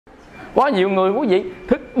Có nhiều người quý vị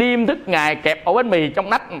thức đêm thức ngày kẹp ổ bánh mì trong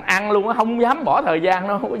nách ăn luôn, không dám bỏ thời gian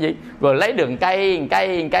đâu quý vị. Rồi lấy đường cây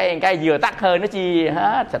vừa tắt hơi nó chia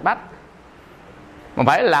hết sạch bách. Mà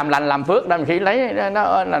phải làm lành làm phước, đôi khi lấy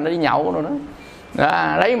nó là nó đi nhậu rồi đó.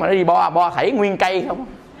 Lấy mà nó đi bo thảy nguyên cây không.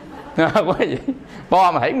 Quý vị,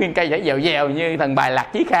 bo mà thảy nguyên cây chảy dèo dèo như thần bài Lạc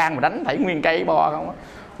Chí Khang mà đánh thảy nguyên cây bo không.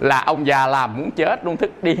 Là ông già làm muốn chết luôn,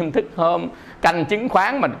 thức đêm thức hôm, canh chứng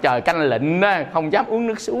khoán mà trời canh lịnh đó, không dám uống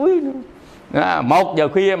nước suối nữa. 1 giờ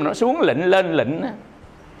khuya mà nó xuống lịnh lên lịnh đó.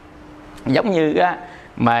 Giống như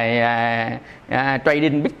mà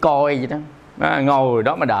trading Bitcoin vậy đó. Ngồi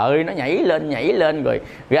đó mà đợi nó nhảy lên rồi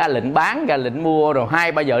ra lệnh bán ra lệnh mua rồi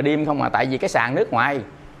 2-3 giờ đêm không. Mà tại vì cái sàn nước ngoài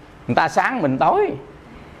người ta sáng mình tối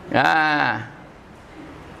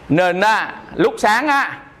nên lúc sáng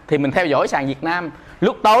thì mình theo dõi sàn Việt Nam,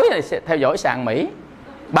 lúc tối thì sẽ theo dõi sàn Mỹ.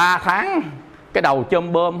 3 tháng cái đầu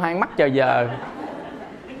chôm bơm, hai mắt chờ giờ.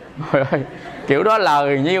 Trời ơi, kiểu đó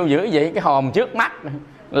lời nhiêu dữ vậy, cái hòm trước mắt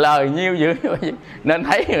lời nhiêu dữ vậy. Nên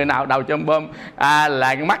thấy người nào đầu chôm bơm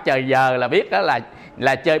là cái mắt chờ giờ là biết đó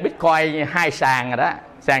là chơi Bitcoin 2 sàn rồi đó,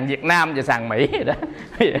 sàn Việt Nam và sàn Mỹ rồi đó.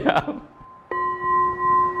 Vậy không?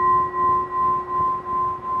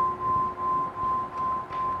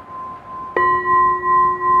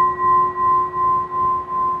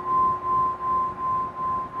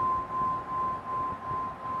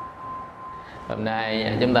 Hôm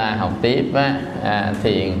nay chúng ta học tiếp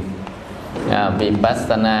thiền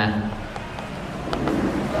Vipassana.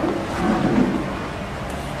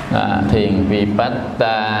 Thiền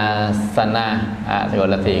Vipassana gọi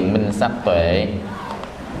là thiền minh sát tuệ.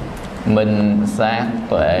 Minh sát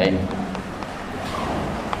tuệ.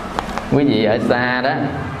 Quý vị ở xa đó,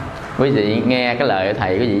 quý vị nghe cái lời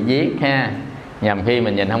thầy quý vị viết ha, nhằm khi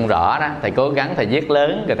mình nhìn không rõ đó, thầy cố gắng thầy viết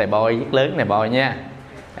lớn rồi thầy bôi viết lớn này bôi nha.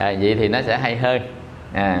 Vậy thì nó sẽ hay hơn.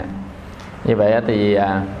 Như vậy thì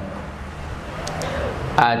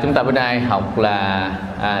chúng ta bữa nay học là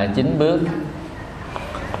 9 bước.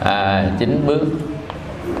 9 bước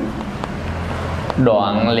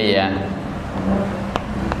đoạn lìa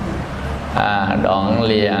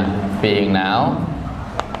phiền não.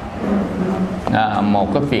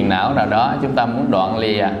 Một cái phiền não nào đó chúng ta muốn đoạn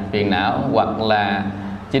lìa phiền não, hoặc là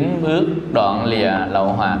 9 bước đoạn lìa lậu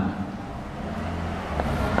hoặc.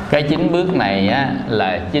 Cái 9 bước này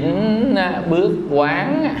là 9 bước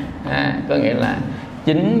quán, có nghĩa là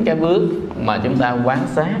 9 cái bước mà chúng ta quán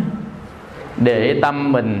sát để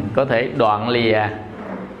tâm mình có thể đoạn lìa,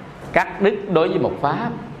 cắt đứt đối với một pháp.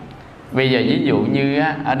 Bây giờ ví dụ như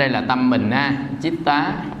ở đây là tâm mình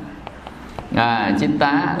chitta.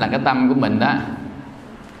 Chitta là cái tâm của mình đó.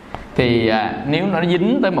 Thì nếu nó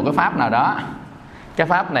dính tới một cái pháp nào đó, cái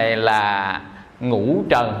pháp này là ngũ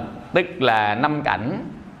trần, tức là 5 cảnh.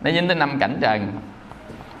 Nó dính tới 5 cảnh trần.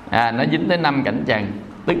 Nó dính tới 5 cảnh trần,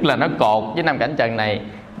 tức là nó cột với 5 cảnh trần này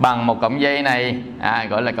bằng một cọng dây này,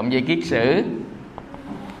 gọi là cọng dây kiết sử.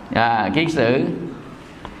 Kiết sử.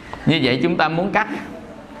 Như vậy chúng ta muốn cắt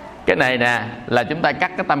cái này nè, là chúng ta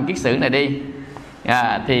cắt cái tâm kiết sử này đi.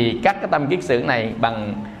 Thì cắt cái tâm kiết sử này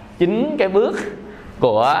bằng 9 cái bước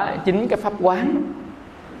của 9 cái pháp quán.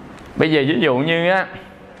 Bây giờ ví dụ như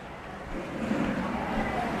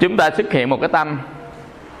chúng ta xuất hiện một cái tâm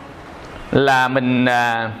là mình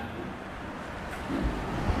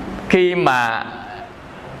khi mà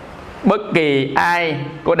bất kỳ ai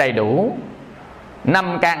có đầy đủ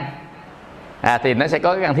 5 căn thì nó sẽ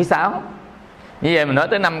có cái căn thứ 6. Như vậy mình nói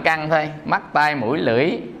tới 5 căn thôi: mắt, tai, mũi,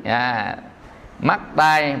 lưỡi. Mắt,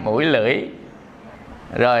 tai, mũi, lưỡi.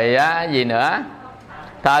 Rồi gì nữa?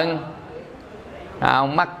 Thân.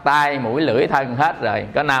 Mắt, tai, mũi, lưỡi, thân, hết rồi,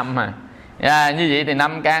 có 5 mà. Như vậy thì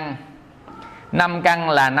 5 căn. 5 căn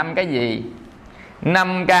là 5 cái gì?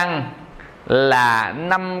 5 căn là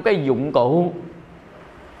 5 cái dụng cụ.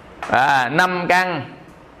 5 căn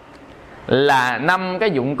là 5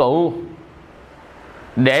 cái dụng cụ.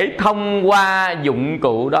 Để thông qua dụng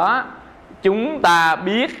cụ đó chúng ta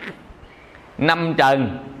biết 5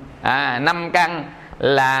 trần. 5 căn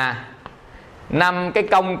là 5 cái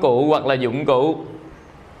công cụ hoặc là dụng cụ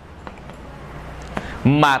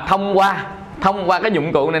mà thông qua cái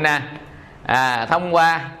dụng cụ này nè, thông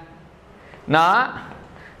qua nó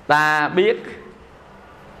ta biết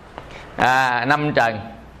 5 trần.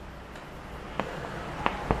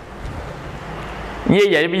 Như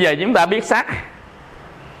vậy bây giờ chúng ta biết sắc.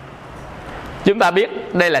 Chúng ta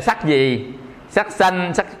biết đây là sắc gì? Sắc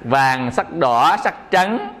xanh, sắc vàng, sắc đỏ, sắc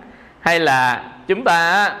trắng. Hay là chúng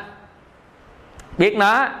ta biết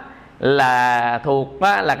nó là thuộc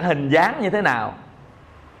là cái hình dáng như thế nào.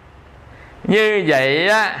 Như vậy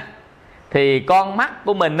thì con mắt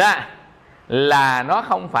của mình là nó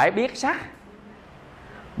không phải biết sắc,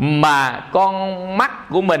 mà con mắt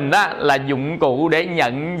của mình đó là dụng cụ để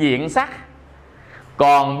nhận diện sắc.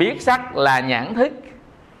 Còn biết sắc là nhãn thức.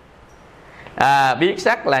 Biết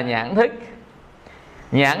sắc là nhãn thức.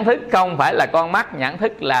 Nhãn thức không phải là con mắt, nhãn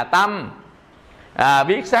thức là tâm.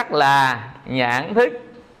 Biết sắc là nhãn thức.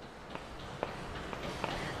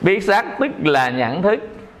 Biết sắc tức là nhãn thức,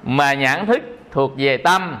 mà nhãn thức thuộc về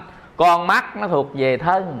tâm, con mắt nó thuộc về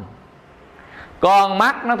thân. Con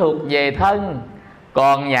mắt nó thuộc về thân,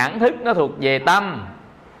 còn nhãn thức nó thuộc về tâm.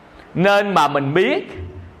 Nên mà mình biết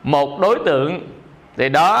một đối tượng thì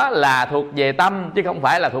đó là thuộc về tâm, chứ không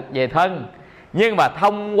phải là thuộc về thân. Nhưng mà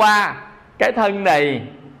thông qua cái thân này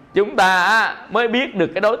chúng ta mới biết được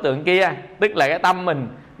cái đối tượng kia, tức là cái tâm mình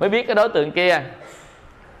mới biết cái đối tượng kia.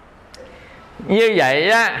 Như vậy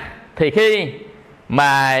á, thì khi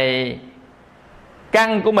mà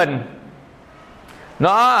căn của mình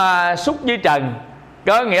nó xúc với trần,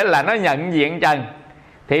 có nghĩa là nó nhận diện trần,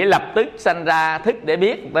 thì lập tức sanh ra thức để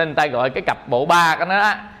biết. Nên người ta gọi cái cặp bộ ba của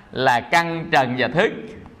nó là căn, trần và thức.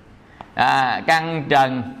 Căn,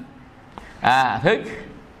 trần, thức.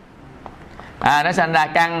 Nó sanh ra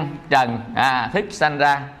căn, trần, thức sanh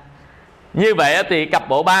ra. Như vậy thì cặp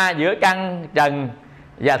bộ ba giữa căn, trần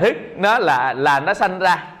và thức nó là nó sanh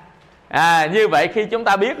ra. Như vậy khi chúng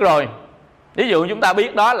ta biết rồi, ví dụ chúng ta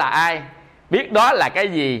biết đó là ai, biết đó là cái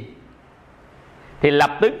gì, thì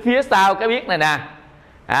lập tức phía sau cái biết này nè,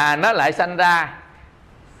 nó lại sanh ra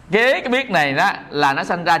kế cái biết này đó, là nó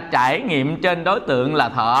sanh ra trải nghiệm trên đối tượng là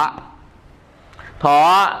thọ.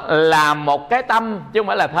 Thọ là một cái tâm chứ không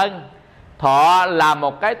phải là thân. Thọ là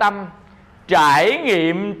một cái tâm trải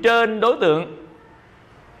nghiệm trên đối tượng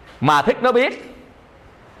mà thức nó biết.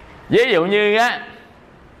 Ví dụ như á,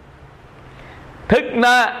 thức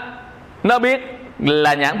nó biết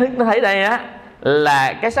là nhãn thức nó thấy đây á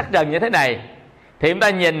là cái sắc trần như thế này, thì chúng ta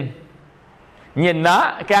nhìn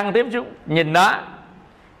nó, căn tiếp xúc nhìn nó,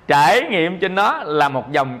 trải nghiệm trên nó là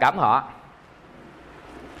một dòng cảm thọ.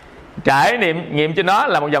 Trải nghiệm trên nó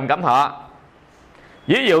là một dòng cảm thọ.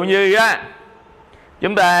 Ví dụ như á,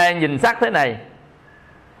 chúng ta nhìn sắc thế này,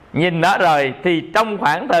 nhìn nó rồi thì trong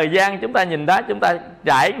khoảng thời gian chúng ta nhìn đó, chúng ta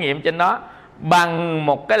trải nghiệm trên nó bằng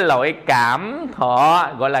một cái loại cảm thọ,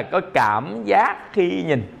 gọi là có cảm giác khi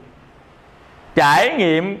nhìn. Trải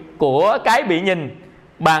nghiệm của cái bị nhìn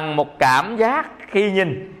bằng một cảm giác khi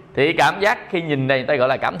nhìn, thì cảm giác khi nhìn này ta gọi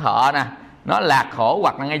là cảm thọ nè. Nó lạc khổ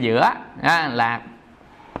hoặc là ngay giữa, lạc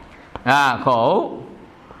khổ,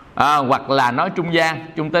 hoặc là nói trung gian,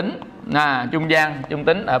 trung tính, trung gian, trung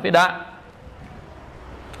tính ở phía đó.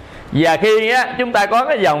 Và khi chúng ta có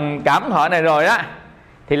cái dòng cảm thọ này rồi á,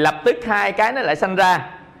 thì lập tức hai cái nó lại sanh ra.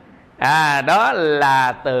 Đó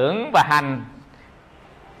là tưởng và hành.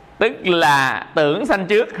 Tức là tưởng sanh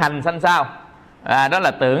trước, hành sanh sau. Đó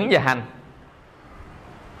là tưởng và hành.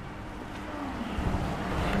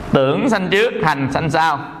 Tưởng sanh trước, hành sanh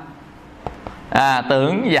sau.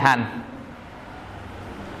 Tưởng và hành.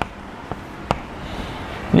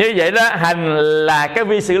 Như vậy đó, hành là cái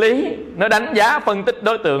vi xử lý, nó đánh giá phân tích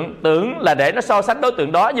đối tượng. Tưởng là để nó so sánh đối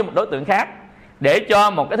tượng đó với một đối tượng khác, để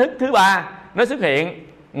cho một cái thức thứ ba nó xuất hiện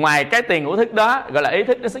ngoài cái tiền của thức đó, gọi là ý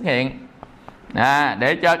thức nó xuất hiện.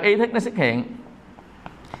 Để cho ý thức nó xuất hiện,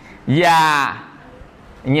 và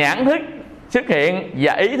nhãn thức xuất hiện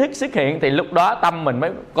và ý thức xuất hiện, thì lúc đó tâm mình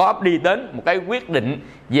mới có đi đến một cái quyết định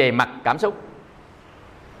về mặt cảm xúc.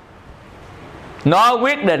 Nó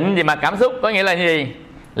quyết định về mặt cảm xúc có nghĩa là gì?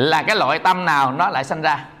 Là cái loại tâm nào nó lại sanh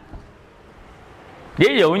ra.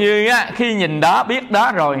 Ví dụ như khi nhìn đó, biết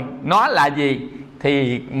đó rồi, nó là gì,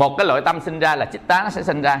 thì một cái loại tâm sinh ra là chitta nó sẽ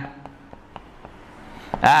sinh ra.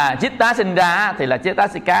 Chitta sinh ra thì là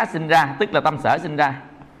Cetasika sinh ra, tức là tâm sở sinh ra.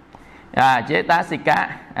 Cetasika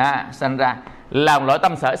sinh ra là một loại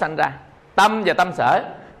tâm sở sanh ra. Tâm và tâm sở,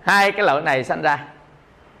 hai cái loại này sanh ra.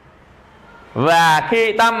 Và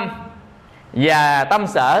khi tâm và tâm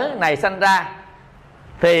sở này sanh ra,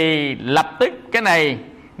 thì lập tức cái này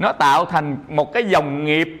nó tạo thành một cái dòng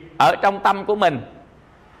nghiệp ở trong tâm của mình.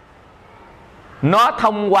 Nó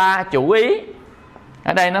thông qua chủ ý.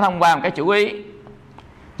 Ở đây nó thông qua một cái chủ ý.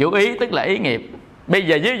 Chủ ý tức là ý nghiệp. Bây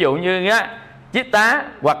giờ ví dụ như chitta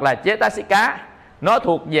hoặc là Cetasika, nó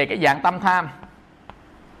thuộc về cái dạng tâm tham,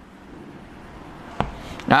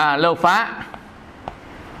 lô phá,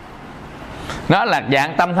 nó là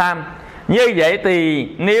dạng tâm tham. Như vậy thì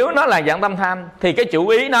nếu nó là dạng tâm tham, thì cái chủ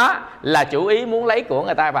ý nó là chủ ý muốn lấy của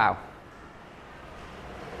người ta vào.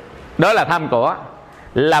 Đó là tham của,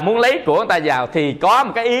 là muốn lấy của người ta vào, thì có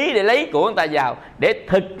một cái ý để lấy của người ta vào, để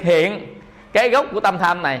thực hiện cái gốc của tâm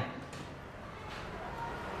tham này.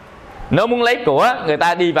 Nếu muốn lấy của, người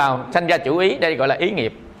ta đi vào sanh ra chủ ý, đây gọi là ý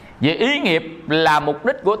nghiệp. Vì ý nghiệp là mục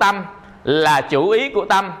đích của tâm, là chủ ý của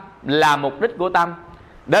tâm, là mục đích của tâm.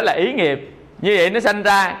 Đó là ý nghiệp. Như vậy nó sanh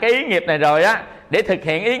ra cái ý nghiệp này rồi á, để thực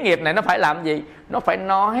hiện ý nghiệp này nó phải làm gì? Nó phải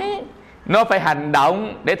nói, nó phải hành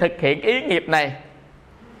động để thực hiện ý nghiệp này.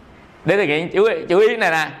 Để thực hiện chủ ý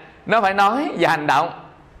này nè, nó phải nói và hành động.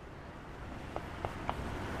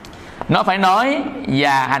 Nó phải nói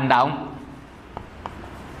và hành động.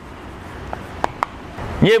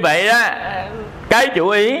 Như vậy á, cái chủ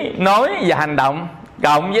ý, nói và hành động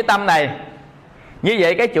cộng với tâm này, như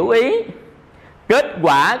vậy cái chủ ý, kết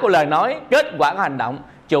quả của lời nói, kết quả của hành động,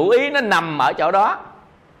 chủ ý nó nằm ở chỗ đó.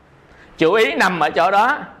 Chủ ý nằm ở chỗ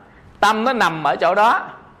đó, tâm nó nằm ở chỗ đó,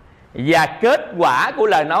 và kết quả của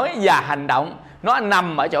lời nói và hành động nó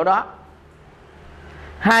nằm ở chỗ đó.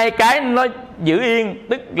 Hai cái nó giữ yên,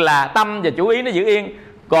 tức là tâm và chủ ý nó giữ yên,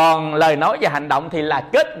 còn lời nói và hành động thì là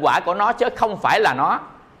kết quả của nó chứ không phải là nó.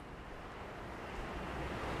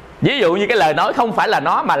 Ví dụ như cái lời nói không phải là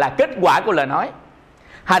nó mà là kết quả của lời nói,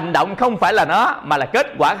 hành động không phải là nó mà là kết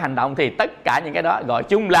quả hành động, thì tất cả những cái đó gọi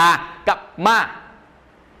chung là cặp ma.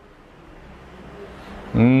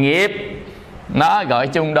 Nghiệp nó gọi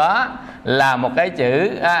chung đó là một cái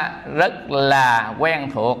chữ rất là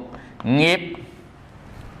quen thuộc, nghiệp.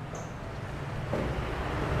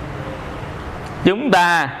 Chúng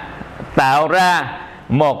ta tạo ra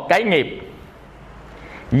một cái nghiệp,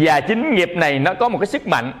 và chính nghiệp này nó có một cái sức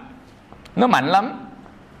mạnh, nó mạnh lắm.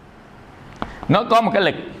 Nó có một cái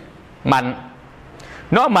lực mạnh.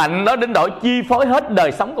 Nó mạnh, nó đến đổi chi phối hết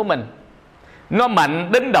đời sống của mình. Nó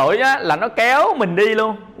mạnh đến đổi là nó kéo mình đi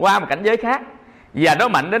luôn qua một cảnh giới khác. Và nó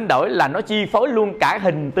mạnh đến đổi là nó chi phối luôn cả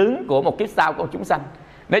hình tướng của một kiếp sau của chúng sanh.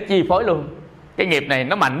 Nó chi phối luôn. Cái nghiệp này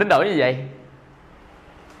nó mạnh đến đổi như vậy.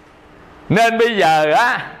 Nên bây giờ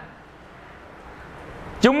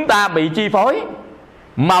chúng ta bị chi phối,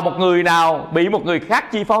 mà một người nào bị một người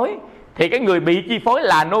khác chi phối thì cái người bị chi phối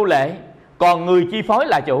là nô lệ, còn người chi phối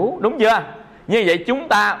là chủ, đúng chưa? Như vậy chúng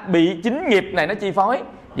ta bị chính nghiệp này nó chi phối.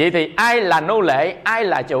 Vậy thì ai là nô lệ, ai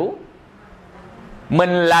là chủ? Mình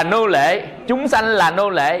là nô lệ, chúng sanh là nô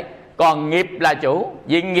lệ, còn nghiệp là chủ.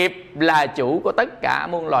 Vì nghiệp là chủ của tất cả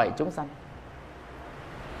muôn loài chúng sanh.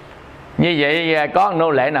 Như vậy có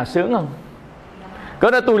nô lệ nào sướng không?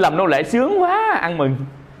 Có nói tôi làm nô lệ sướng quá, ăn mừng.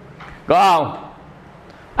 Có không?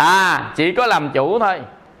 Chỉ có làm chủ thôi.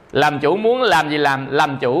 Làm chủ muốn làm gì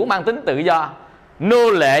làm chủ mang tính tự do, nô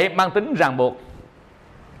lệ mang tính ràng buộc.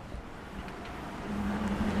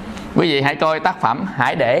 Quý vị hãy coi tác phẩm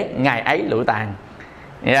Hãy để ngày ấy lụi tàn,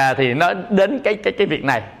 thì nó đến cái việc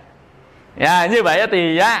này. Như vậy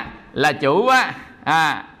thì là chủ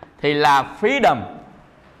thì là freedom.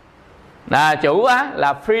 Chủ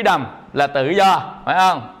là freedom, là tự do, phải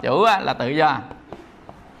không? Chủ là tự do.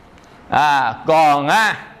 Còn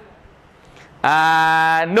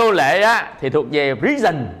nô lệ thì thuộc về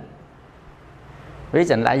reason.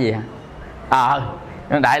 Reason là gì hả?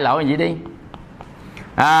 Đại loại gì đi.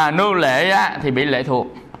 Nô lệ thì bị lệ thuộc.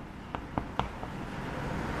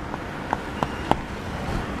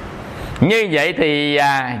 Như vậy thì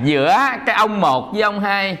giữa cái ông 1 với ông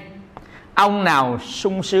 2, ông nào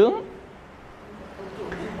sung sướng?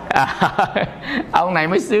 Ông này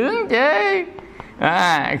mới sướng chứ.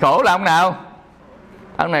 Khổ là ông nào?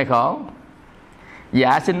 Ông này khổ.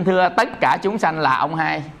 Dạ xin thưa, tất cả chúng sanh là ông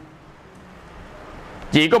 2.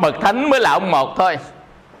 Chỉ có bậc thánh mới là ông 1 thôi.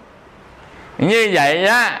 Như vậy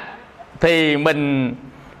thì mình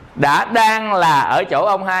đang là ở chỗ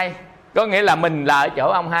ông 2. Có nghĩa là mình là ở chỗ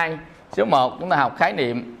ông 2. Số 1 chúng ta học khái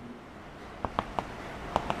niệm.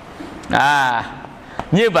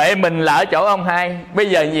 Như vậy mình là ở chỗ ông 2. Bây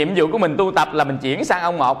giờ nhiệm vụ của mình tu tập là mình chuyển sang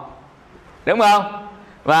ông 1, đúng không?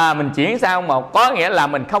 Và mình chuyển sang ông 1 có nghĩa là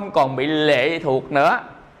mình không còn bị lệ thuộc nữa.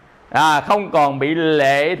 Không còn bị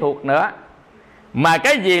lệ thuộc nữa. Mà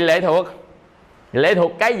cái gì lệ thuộc? Lệ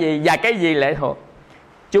thuộc cái gì và cái gì lệ thuộc?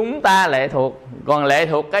 Chúng ta lệ thuộc. Còn lệ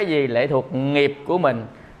thuộc cái gì? Lệ thuộc nghiệp của mình.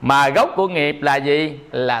 Mà gốc của nghiệp là gì?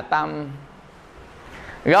 Là tâm.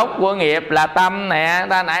 Gốc của nghiệp là tâm nè.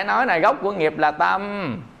 Ta nãy nói này, gốc của nghiệp là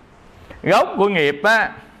tâm. Gốc của nghiệp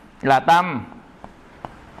là tâm.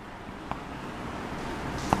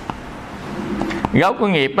 Gốc của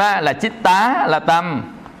nghiệp là chitta, là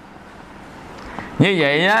tâm. Như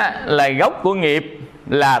vậy là gốc của nghiệp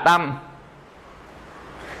là tâm.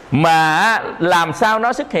 Mà làm sao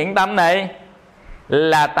nó xuất hiện tâm này?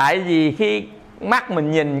 Là tại vì khi mắt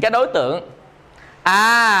mình nhìn cái đối tượng.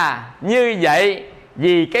 Như vậy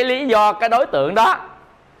vì cái lý do cái đối tượng đó,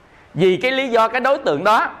 vì cái lý do cái đối tượng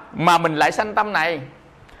đó mà mình lại sanh tâm này.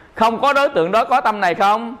 Không có đối tượng đó có tâm này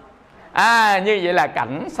không? Như vậy là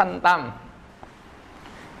cảnh sanh tâm.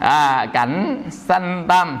 Cảnh sanh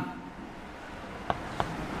tâm.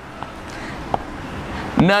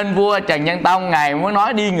 Nên vua Trần Nhân Tông ngài muốn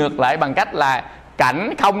nói đi ngược lại bằng cách là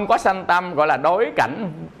cảnh không có sanh tâm gọi là đối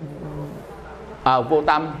cảnh vô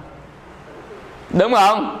tâm. Đúng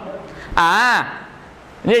không?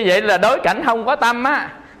 Như vậy là đối cảnh không có tâm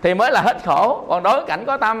thì mới là hết khổ. Còn đối cảnh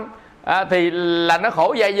có tâm thì là nó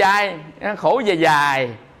khổ dài dài, nó khổ dài dài.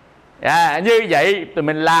 Như vậy thì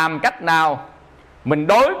mình làm cách nào mình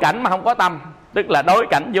đối cảnh mà không có tâm, tức là đối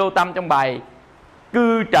cảnh vô tâm trong bài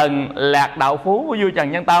Cư Trần Lạc Đạo Phú của vua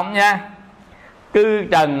Trần Nhân Tông nha. Cư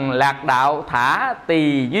trần lạc đạo thả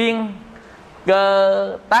tỳ duyên,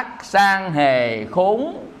 cơ tắc sang hề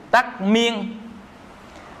khốn tắc miên,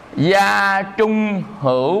 gia trung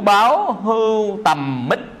hữu báo hưu tầm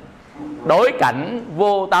mít, đối cảnh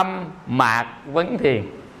vô tâm mạc vấn thiền.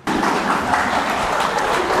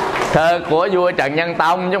 Thơ của vua Trần Nhân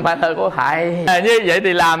Tông chứ không phải thơ của thầy. Như vậy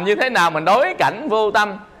thì làm như thế nào mình đối cảnh vô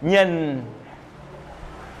tâm? Nhìn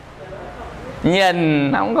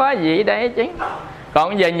không có gì đấy chứ.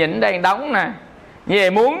 Còn giờ nhìn đây đóng nè. Như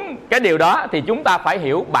vậy muốn cái điều đó thì chúng ta phải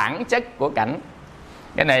hiểu bản chất của cảnh.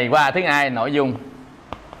 Cái này qua thứ hai, nội dung.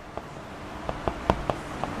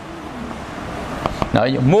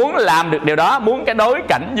 Muốn làm được điều đó, muốn cái đối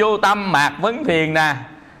cảnh vô tâm mạc vấn thiền nè.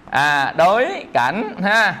 Đối cảnh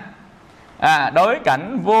ha. Đối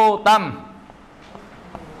cảnh vô tâm.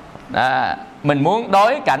 Mình muốn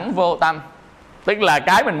đối cảnh vô tâm, tức là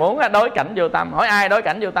cái mình muốn là đối cảnh vô tâm. Hỏi ai đối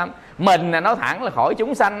cảnh vô tâm? Mình là nói thẳng là khỏi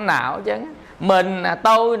chúng sanh nào chứ. Mình là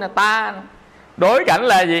tôi là ta. Đối cảnh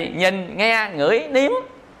là gì? Nhìn, nghe, ngửi, nếm,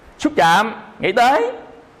 xúc chạm, nghĩ tới.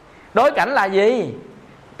 Đối cảnh là gì?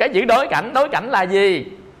 Cái chữ đối cảnh là gì?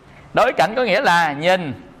 Đối cảnh có nghĩa là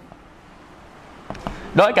nhìn,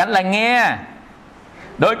 đối cảnh là nghe,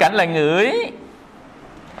 đối cảnh là ngửi,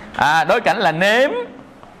 đối cảnh là nếm,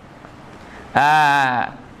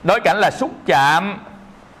 đối cảnh là xúc chạm,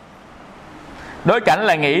 đối cảnh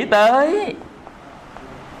là nghĩ tới.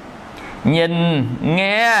 Nhìn,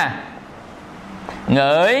 nghe,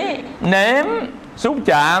 ngửi, nếm, xúc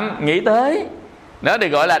chạm, nghĩ tới, đó thì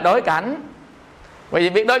gọi là đối cảnh. Bởi vì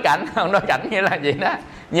biết đối cảnh không? Đối cảnh nghĩa là gì đó?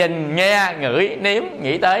 Nhìn, nghe, ngửi, nếm,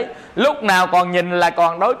 nghĩ tới. Lúc nào còn nhìn là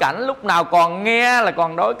còn đối cảnh, lúc nào còn nghe là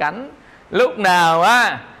còn đối cảnh, lúc nào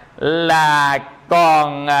là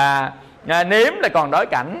còn nếm là còn đối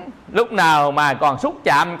cảnh, lúc nào mà còn xúc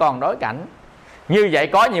chạm còn đối cảnh. Như vậy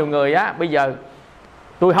có nhiều người bây giờ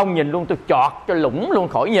tôi không nhìn luôn, tôi chọt cho lủng luôn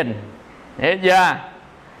khỏi nhìn. Hiểu chưa?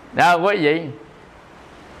 Đó quý vị,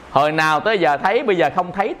 hồi nào tới giờ thấy, bây giờ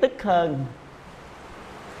không thấy tức hơn.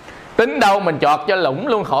 Tính đâu mình chọt cho lủng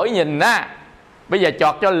luôn khỏi nhìn bây giờ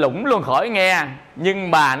chọt cho lủng luôn khỏi nghe.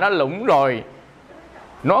 Nhưng mà nó lủng rồi,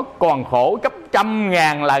 nó còn khổ gấp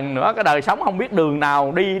 100.000 lần nữa. Cái đời sống không biết đường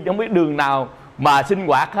nào đi, không biết đường nào mà sinh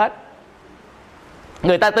hoạt hết.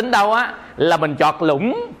 Người ta tính đâu là mình chọt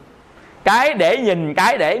lủng, cái để nhìn,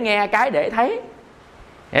 cái để nghe, cái để thấy.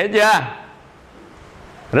 Hiểu chưa?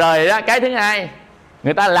 Rồi cái thứ hai,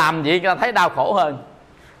 người ta làm gì người ta thấy đau khổ hơn.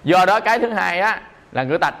 Do đó cái thứ hai là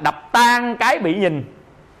người ta đập tan cái bị nhìn,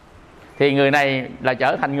 thì người này là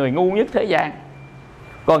trở thành người ngu nhất thế gian.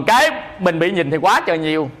 Còn cái mình bị nhìn thì quá trời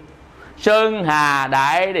nhiều. Sơn hà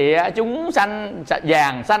đại địa chúng sanh,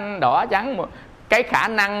 vàng xanh đỏ trắng, cái khả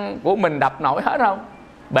năng của mình đập nổi hết không?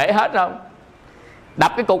 Bể hết không?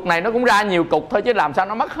 Đập cái cục này nó cũng ra nhiều cục thôi, chứ làm sao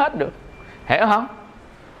nó mất hết được. Hiểu không?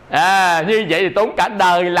 Như vậy thì tốn cả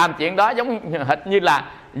đời làm chuyện đó, giống hệt như là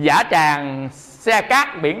dã tràng xe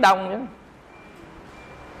cát biển Đông nữa.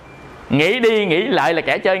 Nghĩ đi nghĩ lại là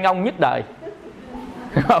kẻ chơi ngông nhất đời.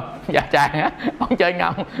 Không, dạ tràng ông chơi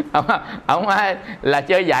ngông, ông là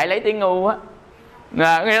chơi dại lấy tiếng ngu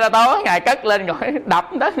Người ta tối ngày cất lên rồi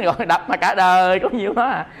đập đó, rồi đập mà cả đời có nhiêu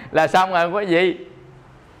đó là xong rồi quý vị.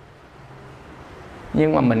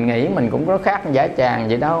 Nhưng mà mình nghĩ mình cũng có khác dã tràng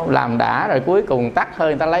vậy đâu. Làm đã rồi cuối cùng tắt hơi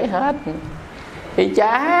người ta lấy hết. Y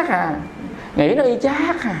chát nghĩ nó y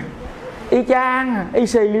chát y chang y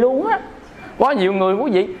xì luôn Có nhiều người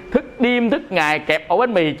quý vị thức đêm thức ngày kẹp ổ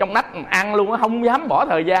bánh mì trong nách ăn luôn không dám bỏ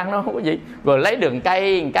thời gian đâu quý vị. Rồi lấy đường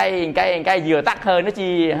cây vừa tắt hơi nó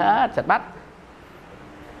chia hết sạch bách.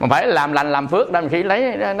 Mà phải làm lành làm phước đâu, khi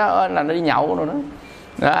lấy nó là nó đi nhậu rồi đó.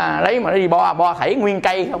 Lấy mà nó đi bo thảy nguyên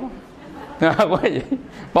cây không quý vị.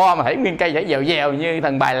 Bo mà thảy nguyên cây phải dèo dèo như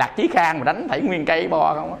thằng bài Lạc Chí Khang mà đánh thảy nguyên cây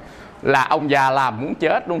bo không là ông già làm muốn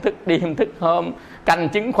chết luôn. Thức đêm thức hôm canh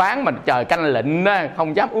chứng khoán mà trời canh lịnh đó,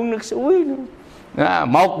 không dám uống nước suối nữa.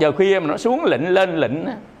 1 giờ khuya mà nó xuống lịnh lên lịnh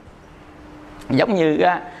đó. Giống như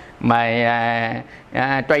mà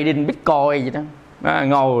trading bitcoin vậy đó.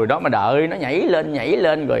 ngồi đó mà đợi nó nhảy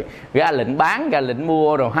lên rồi ra lệnh bán, ra lệnh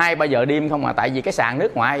mua, rồi 2-3 giờ đêm không à. Tại vì cái sàn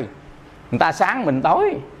nước ngoài người ta sáng mình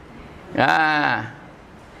tối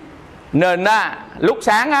nên á, lúc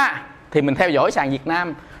sáng á thì mình theo dõi sàn Việt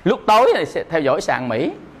Nam, lúc tối thì sẽ theo dõi sàn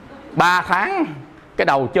Mỹ. 3 tháng cái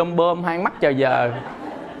đầu chôm bơm, hai mắt chờ giờ.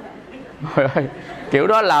 Trời ơi, kiểu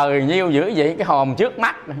đó lời nhiêu dữ vậy, cái hòm trước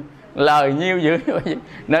mắt lời nhiêu dữ vậy.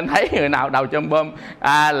 Nên thấy người nào đầu chôm bơm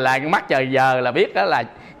là cái mắt chờ giờ là biết đó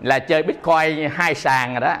là chơi Bitcoin 2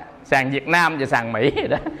 sàn rồi đó, sàn Việt Nam và sàn Mỹ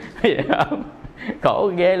rồi đó.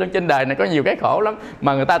 Khổ ghê luôn. Trên đời này có nhiều cái khổ lắm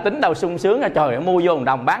mà người ta tính đâu sung sướng. Trời ơi, mua vô 1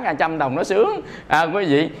 đồng bán ra 100 đồng nó sướng quý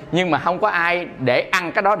vị. Nhưng mà không có ai để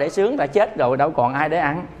ăn cái đó để sướng, ta chết rồi đâu còn ai để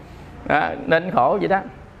ăn nên khổ vậy đó.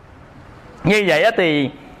 Như vậy thì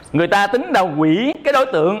người ta tính đâu quỷ cái đối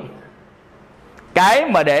tượng, cái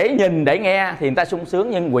mà để nhìn để nghe thì người ta sung sướng,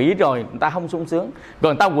 nhưng quỷ rồi người ta không sung sướng. Còn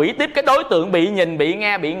người ta quỷ tiếp cái đối tượng bị nhìn, bị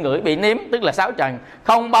nghe, bị ngửi, bị nếm, tức là 6 trần.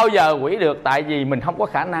 Không bao giờ quỷ được, tại vì mình không có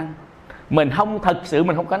khả năng. Mình không thật sự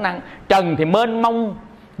mình không có khả năng. Trần thì mênh mông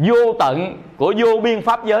vô tận của vô biên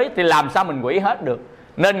pháp giới, thì làm sao mình quỷ hết được.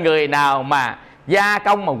 Nên người nào mà gia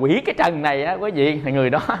công mà quỷ cái trần này á quý vị, thì người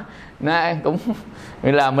đó cũng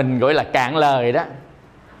là mình gọi là cạn lời đó.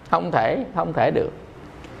 Không thể được.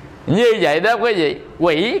 Như vậy đó quý vị,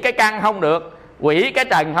 quỷ cái căn không được, quỷ cái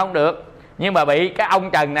trần không được, nhưng mà bị cái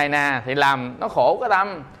ông trần này nè thì làm nó khổ cái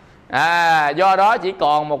tâm. Do đó chỉ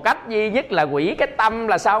còn một cách duy nhất là quỷ cái tâm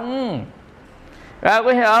là xong.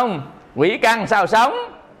 Quý hiểu không? Quỷ căn sao sống?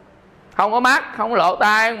 Không có mắt, không có lỗ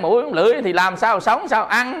tai, mũi, lưỡi thì làm sao sống, sao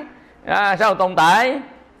ăn, sao tồn tại?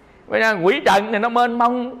 Quỷ trần thì nó mênh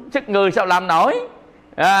mông, sức người sao làm nổi.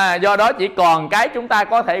 Do đó chỉ còn cái chúng ta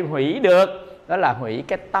có thể hủy được, đó là hủy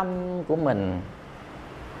cái tâm của mình.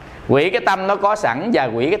 Hủy cái tâm nó có sẵn và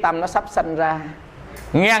hủy cái tâm nó sắp sanh ra.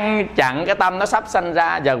 Ngăn chặn cái tâm nó sắp sanh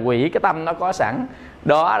ra và hủy cái tâm nó có sẵn,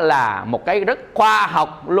 đó là một cái rất khoa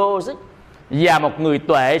học, logic. Và một người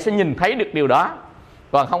tuệ sẽ nhìn thấy được điều đó.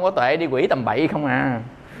 Còn không có tuệ đi quỷ tầm bậy không à.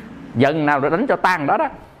 Giận nào rồi đánh cho tan đó đó,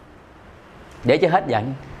 để cho hết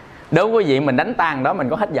giận. Đối với quý vị, mình đánh tan đó mình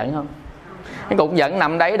có hết giận không? Cái cục giận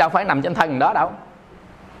nằm đấy, đâu phải nằm trên thân đó đâu.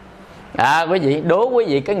 Quý vị, đố quý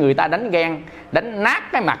vị, cái người ta đánh ghen, đánh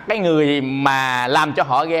nát cái mặt cái người mà làm cho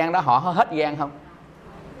họ ghen đó, họ hết ghen không?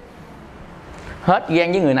 Hết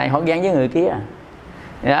ghen với người này, họ ghen với người kia.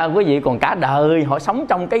 Quý vị, còn cả đời họ sống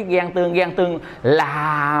trong cái ghen tương. Ghen tương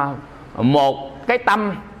là một cái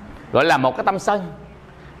tâm, gọi là một cái tâm sân.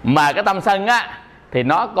 Mà cái tâm sân á thì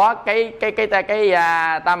nó có cái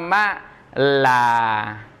tâm á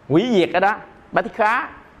là hủy diệt cái đó. Bá Thích Khá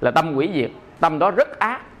là tâm hủy diệt, tâm đó rất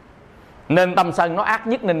ác. Nên tâm sân nó ác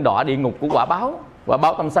nhất, nên đọa địa ngục của quả báo. Quả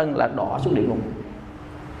báo tâm sân là đọa xuống địa ngục.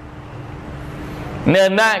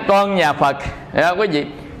 Nên con nhà Phật quý vị,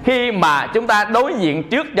 khi mà chúng ta đối diện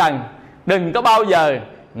trước trần, đừng có bao giờ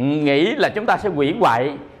nghĩ là chúng ta sẽ hủy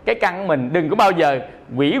hoại cái căn của mình. Đừng có bao giờ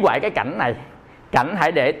hủy hoại cái cảnh này. Cảnh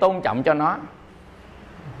hãy để tôn trọng cho nó.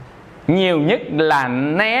 Nhiều nhất là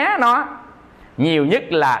né nó, nhiều nhất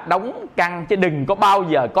là đóng căn, chứ đừng có bao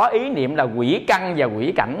giờ có ý niệm là hủy căn và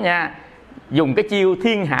hủy cảnh nha. Dùng cái chiêu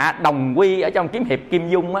thiên hạ đồng quy ở trong kiếm hiệp Kim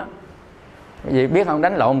Dung á, quý vị biết không?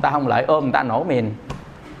 Đánh lộn người ta không lợi, ôm người ta nổ mìn,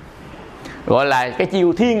 gọi là cái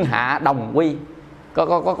chiêu thiên hạ đồng quy.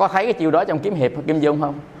 Có thấy cái chiêu đó trong kiếm hiệp Kim Dung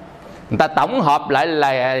không? Người ta tổng hợp lại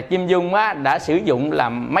là Kim Dung á đã sử dụng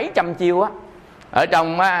làm mấy trăm chiêu á. Ở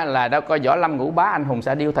trong á là đâu coi võ lâm ngũ bá, anh hùng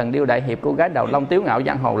xạ điêu, thần điêu đại hiệp, cô gái đầu long, tiếu ngạo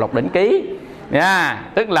giang hồ, lộc đỉnh ký nha.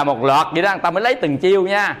 Tức là một loạt vậy đó, người ta mới lấy từng chiêu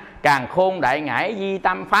nha. Càn khôn đại ngải, di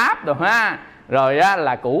tam pháp rồi ha. Rồi á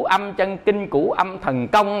là cửu âm chân kinh, cửu âm thần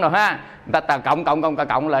công rồi ha. Người ta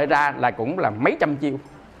cộng lại ra là cũng là mấy trăm chiêu.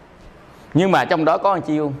 Nhưng mà trong đó có một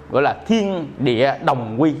chiêu gọi là thiên địa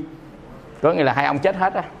đồng quy, có nghĩa là hai ông chết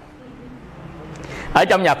hết á. Ở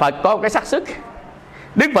trong nhà Phật có một cái xác suất.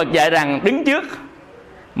 Đức Phật dạy rằng đứng trước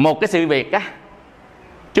một cái sự việc á,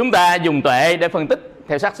 chúng ta dùng tuệ để phân tích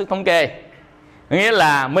theo xác suất thống kê. Nghĩa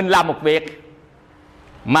là mình làm một việc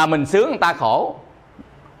mà mình sướng người ta khổ,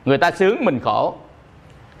 người ta sướng mình khổ,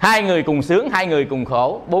 hai người cùng sướng hai người cùng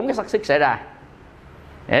khổ, 4 cái xác suất xảy ra.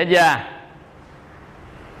 Hiểu chưa?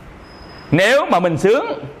 Nếu mà mình sướng,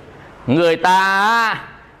 người ta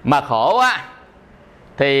mà khổ á,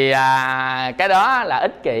 thì cái đó là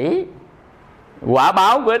ích kỷ. Quả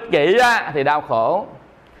báo của ích kỷ á, thì đau khổ.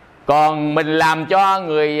 Còn mình làm cho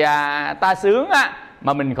người ta sướng á,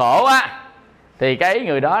 mà mình khổ á, thì cái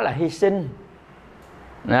người đó là hy sinh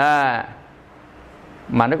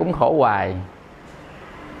mà nó cũng khổ hoài.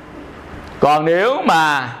 Còn nếu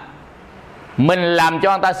mà mình làm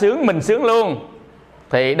cho người ta sướng, mình sướng luôn,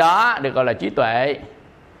 thì đó được gọi là trí tuệ.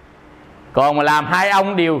 Còn mà làm hai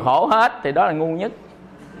ông đều khổ hết thì đó là ngu nhất.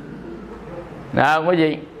 Đó, quý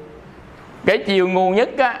vị, cái chiêu ngu nhất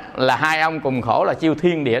á, là hai ông cùng khổ là chiêu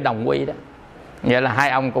thiên địa đồng quy đó. Nghĩa là hai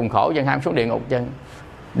ông cùng khổ chân ham xuống địa ngục chân,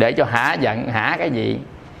 để cho hả giận, hả cái gì.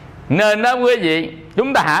 Nên đó quý vị,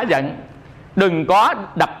 chúng ta hả giận, đừng có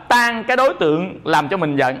đập tan cái đối tượng làm cho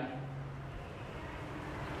mình giận,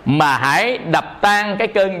 mà hãy đập tan cái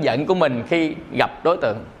cơn giận của mình khi gặp đối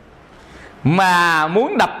tượng. Mà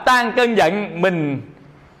muốn đập tan cơn giận mình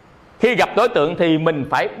khi gặp đối tượng thì mình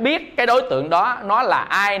phải biết cái đối tượng đó nó là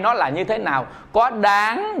ai, nó là như thế nào, có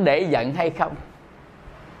đáng để giận hay không.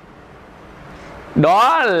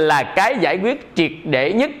 Đó là cái giải quyết triệt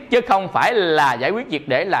để nhất, chứ không phải là giải quyết triệt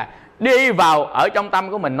để là đi vào ở trong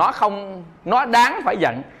tâm của mình, nó đáng phải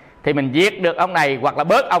giận thì mình diệt được ông này hoặc là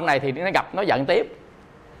bớt ông này thì nó gặp nó giận tiếp.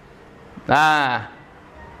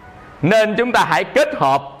 Nên chúng ta hãy kết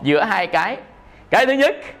hợp giữa hai cái. Cái thứ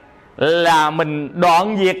nhất là mình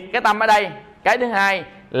đoạn diệt cái tâm ở đây. Cái thứ hai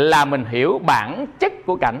là mình hiểu bản chất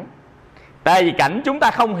của cảnh. Tại vì cảnh chúng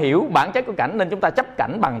ta không hiểu bản chất của cảnh nên chúng ta chấp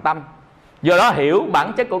cảnh bằng tâm. Do đó hiểu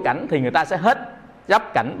bản chất của cảnh thì người ta sẽ hết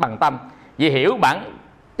chấp cảnh bằng tâm. Vì hiểu bản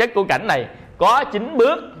chất của cảnh này có 9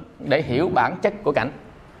 bước để hiểu bản chất của cảnh.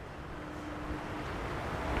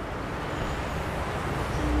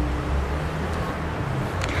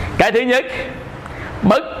 Cái thứ nhất,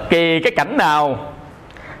 bất kỳ cái cảnh nào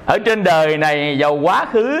ở trên đời này, dầu quá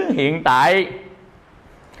khứ, hiện tại,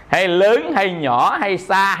 hay lớn hay nhỏ, hay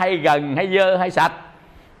xa hay gần, hay dơ hay sạch,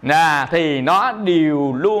 thì nó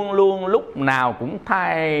đều luôn luôn lúc nào cũng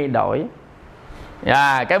thay đổi.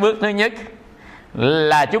 Cái bước thứ nhất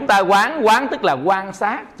là chúng ta quán tức là quan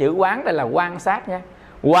sát. Chữ quán đây là quan sát nha.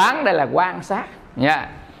 Quán đây là quan sát nha.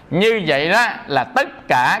 Như vậy đó là tất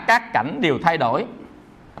cả các cảnh đều thay đổi.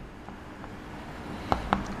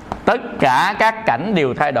 Tất cả các cảnh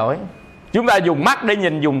đều thay đổi. Chúng ta dùng mắt để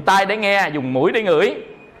nhìn, dùng tai để nghe, dùng mũi để ngửi,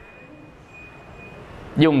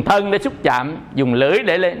 dùng thân để xúc chạm, dùng lưỡi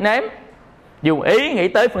để nếm, dùng ý nghĩ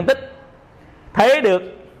tới phân tích. Thấy được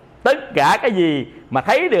tất cả cái gì mà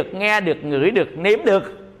thấy được, nghe được, ngửi được, nếm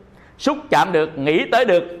được, xúc chạm được, nghĩ tới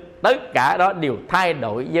được, tất cả đó đều thay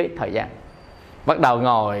đổi với thời gian. Bắt đầu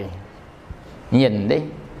ngồi nhìn đi.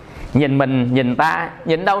 Nhìn mình, nhìn ta,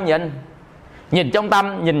 nhìn đâu nhìn? Nhìn trong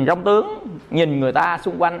tâm, nhìn trong tướng, nhìn người ta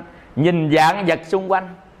xung quanh, nhìn dạng vật xung quanh.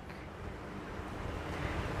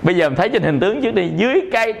 Bây giờ mình thấy trên hình tướng trước đi, dưới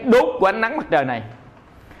cái đốt của ánh nắng mặt trời này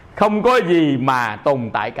không có gì mà tồn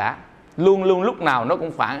tại cả. Luôn luôn lúc nào nó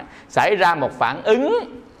cũng xảy ra một phản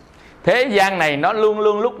ứng. Thế gian này nó luôn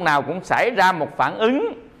luôn lúc nào cũng xảy ra một phản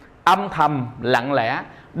ứng âm thầm lặng lẽ.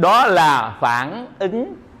 Đó là phản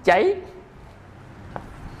ứng cháy.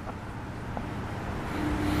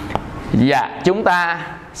 Và chúng ta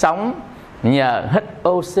sống nhờ hít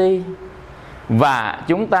oxy, và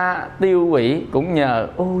chúng ta tiêu hủy cũng nhờ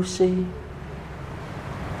oxy.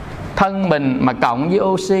 Thân mình mà cộng với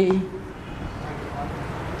oxy,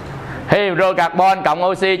 hydrocarbon cộng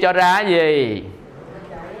oxy cho ra cái gì?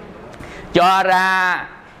 Cho ra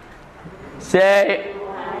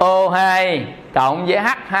CO2 cộng với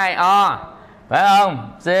H2O, phải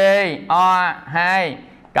không? CO2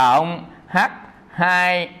 cộng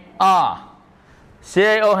H2O.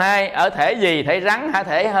 CO2 ở thể gì? Thể rắn hả?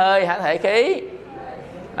 Thể hơi hả? Thể khí?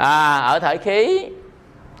 Ở thể khí,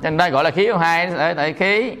 nên đây gọi là khí O2 ở thể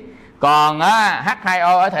khí. Còn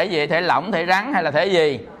H2O ở thể gì? Thể lỏng, thể rắn hay là thể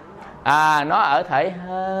gì? Nó ở thể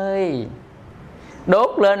hơi.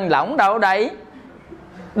 Đốt lên lỏng đâu đấy?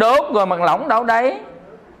 Đốt rồi mà lỏng đâu đấy?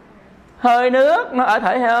 Hơi nước nó ở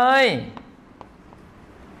thể hơi.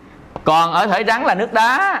 Còn ở thể rắn là nước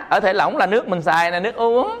đá, ở thể lỏng là nước mình xài, là nước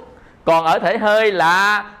uống. Còn ở thể hơi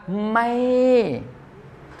là mây.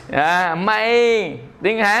 Mây,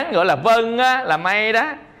 tiếng Hán gọi là vân á, là mây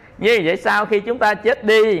đó. Như vậy sau khi chúng ta chết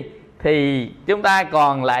đi thì chúng ta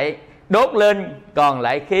còn lại đốt lên, còn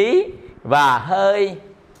lại khí và hơi,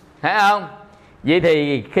 thấy không? Vậy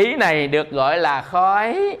thì khí này được gọi là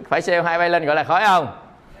khói. Phải CO2 bay lên gọi là khói không?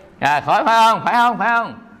 Khói phải không? Phải không? Phải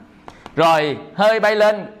không? Rồi hơi bay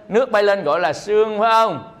lên, nước bay lên gọi là sương, phải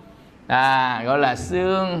không? Gọi là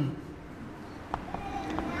sương.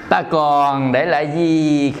 Ta còn để lại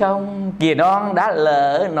gì không? Kìa non đã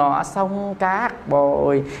lỡ nọ sông cát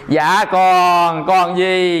bồi. Dạ còn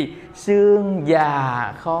gì? Sương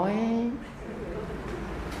và khói.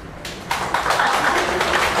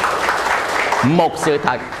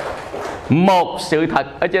 Một sự thật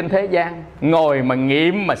ở trên thế gian, ngồi mà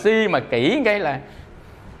nghiệm mà suy mà kỹ cái là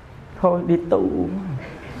thôi đi tu.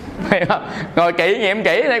 Ngồi kỹ, nghiệm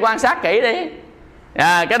kỹ, đây quan sát kỹ đi.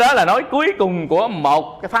 Cái đó là nói cuối cùng của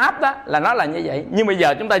một cái pháp đó, là nó là như vậy. Nhưng bây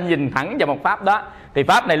giờ chúng ta nhìn thẳng vào một pháp đó, thì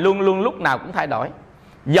pháp này luôn luôn lúc nào cũng thay đổi.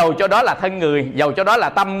 Dầu cho đó là thân người, dầu cho đó là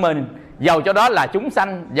tâm mình, dầu cho đó là chúng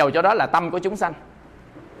sanh, dầu cho đó là tâm của chúng sanh,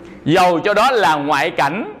 dầu cho đó là ngoại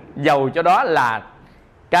cảnh, dầu cho đó là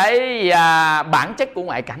cái bản chất của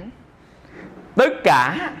ngoại cảnh, tất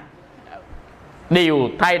cả đều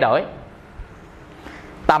thay đổi.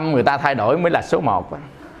 Tâm người ta thay đổi mới là số 1.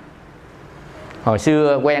 Hồi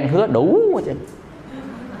xưa quen hứa đủ quá chứ,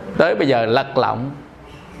 tới bây giờ lật lọng.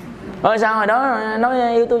 Ôi sao hồi đó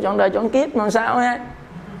nói yêu tôi chọn đời chọn kiếp mà sao á?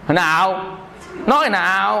 Hồi nào? Nói hồi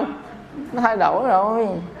nào? Nó thay đổi rồi.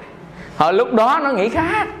 Hồi lúc đó nó nghĩ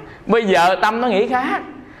khác, bây giờ tâm nó nghĩ khác.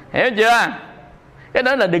 Hiểu chưa? Cái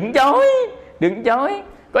đó là đừng chối. Đừng chối.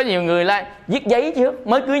 Có nhiều người là viết giấy trước,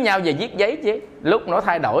 mới cưới nhau về viết giấy chứ. Lúc nó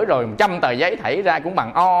thay đổi rồi 100 tờ giấy thảy ra cũng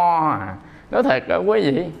bằng o à. Nói thật đó quý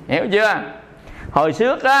vị. Hiểu chưa? Hồi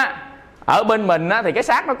trước á, ở bên mình á, thì cái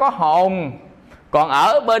xác nó có hồn. Còn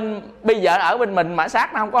bây giờ ở bên mình mà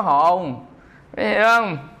xác nó không có hồn. Hiểu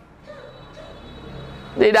không?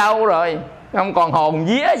 Đi đâu rồi? Không còn hồn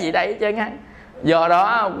vía gì đây chứ. Do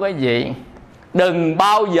đó quý vị, đừng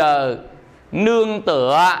bao giờ nương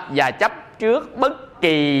tựa và chấp trước bất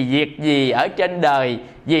kỳ việc gì ở trên đời,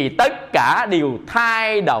 vì tất cả đều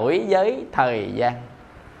thay đổi với thời gian.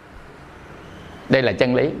 Đây là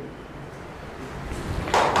chân lý.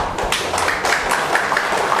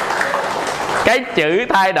 Cái chữ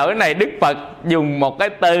thay đổi này Đức Phật dùng một cái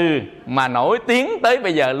từ mà nổi tiếng tới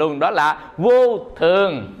bây giờ luôn, đó là vô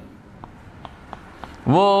thường.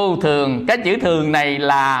 Vô thường. Cái chữ thường này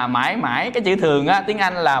là mãi mãi. Cái chữ thường á, tiếng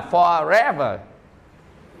Anh là forever.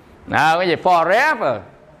 Cái gì forever.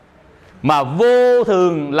 Mà vô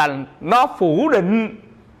thường là nó phủ định.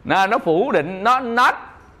 Nó phủ định.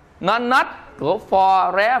 Nó not của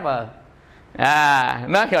forever.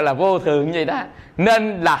 Nó gọi là vô thường gì đó.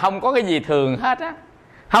 Nên là không có cái gì thường hết á.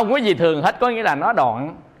 Không có gì thường hết, có nghĩa là nó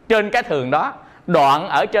đoạn trên cái thường đó, đoạn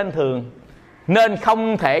ở trên thường. Nên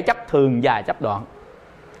không thể chấp thường và chấp đoạn.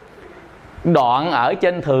 Đoạn ở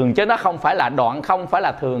trên thường, chứ nó không phải là đoạn, không phải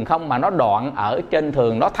là thường không, mà nó đoạn ở trên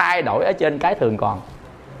thường, nó thay đổi ở trên cái thường còn.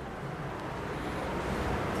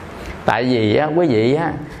 Tại vì á, quý vị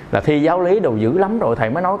á, là thi giáo lý đồ dữ lắm rồi thầy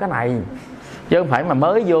mới nói cái này, chứ không phải mà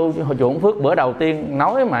mới vô hội chùa Phước bữa đầu tiên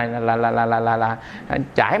nói mà là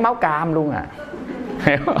chảy máu cam luôn à.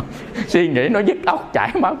 Hiểu không? Suy nghĩ nó dứt óc chảy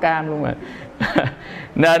máu cam luôn à.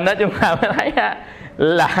 Nên đó chúng ta mới thấy á,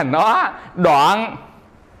 là nó đoạn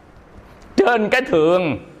trên cái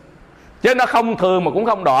thường, chứ nó không thường mà cũng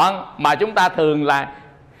không đoạn. Mà chúng ta thường là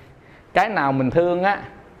cái nào mình thương á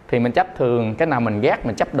thì mình chấp thường, cái nào mình ghét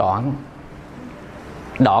mình chấp đoạn.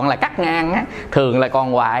 Đoạn là cắt ngang á, thường là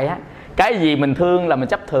còn hoài á. Cái gì mình thương là mình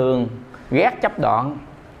chấp thường, ghét chấp đoạn.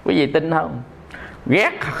 Quý vị tin không?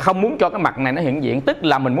 Ghét không muốn cho cái mặt này nó hiện diện, tức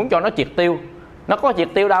là mình muốn cho nó triệt tiêu. Nó có triệt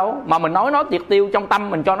tiêu đâu, mà mình nói nó triệt tiêu, trong tâm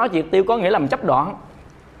mình cho nó triệt tiêu, có nghĩa là mình chấp đoạn.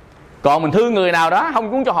 Còn mình thương người nào đó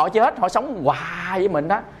không muốn cho họ chết, họ sống hoài với mình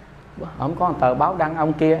đó. Không có một tờ báo đăng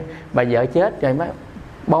ông kia bà vợ chết rồi mới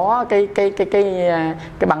bó cái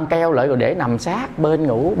băng keo lại rồi để nằm sát bên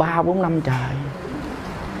ngủ 3-4 năm trời.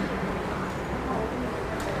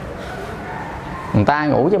 Người ta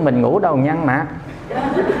ngủ chứ mình ngủ đâu nhăn mà.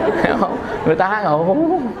 Hiểu không? Người ta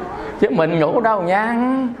ngủ chứ mình ngủ đâu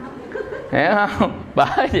nhăn. Hiểu không?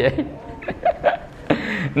 Bởi vậy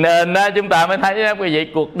nên chúng ta mới thấy quý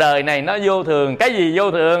vị, cuộc đời này nó vô thường. Cái gì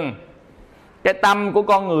vô thường? Cái tâm của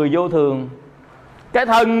con người vô thường, cái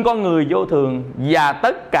thân con người vô thường, và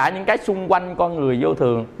tất cả những cái xung quanh con người vô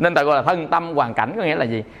thường. Nên ta gọi là thân tâm hoàn cảnh, có nghĩa là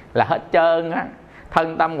gì? Là hết trơn á.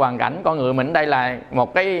 Thân tâm hoàn cảnh con người mình đây là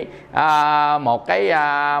một cái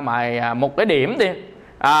điểm đi,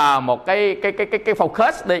 một cái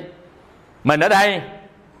focus đi. Mình ở đây.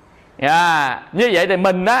 Như vậy thì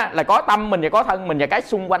mình á là có tâm mình và có thân mình và cái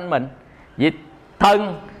xung quanh mình. Vì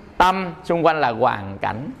thân, tâm, xung quanh là hoàn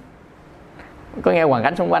cảnh. Có nghe hoàn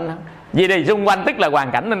cảnh xung quanh không? Vì đi xung quanh tức là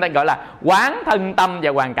hoàn cảnh, nên ta gọi là quán thân tâm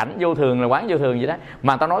và hoàn cảnh vô thường, là quán vô thường vậy đó.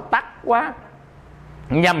 Mà tao nói tắt quá,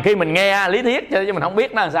 nhằm khi mình nghe lý thuyết chứ mình không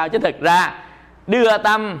biết nó làm sao. Chứ thực ra đưa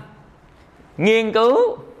tâm nghiên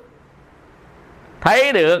cứu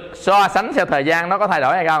thấy được, so sánh theo thời gian nó có thay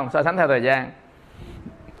đổi hay không, so sánh theo thời gian.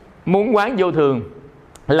 Muốn quán vô thường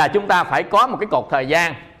là chúng ta phải có một cái cột thời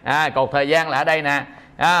gian. Cột thời gian là ở đây nè,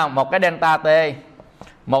 một cái delta t,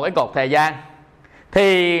 một cái cột thời gian.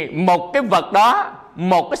 Thì một cái vật đó,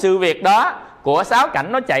 một cái sự việc đó của 6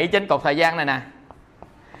 cảnh nó chạy trên cột thời gian này nè.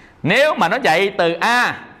 Nếu mà nó chạy từ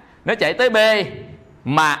A, nó chạy tới B,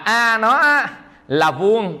 mà A nó là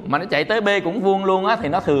vuông mà nó chạy tới B cũng vuông luôn á, thì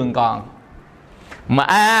nó thường còn. mà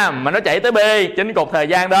A mà nó chạy tới B trên cột thời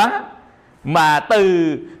gian đó, mà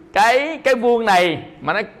từ cái vuông này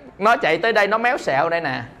mà nó chạy tới đây, nó méo xẹo đây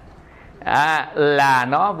nè, là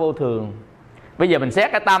nó vô thường. Bây giờ mình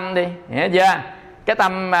xét cái tâm đi, hiểu chưa? Cái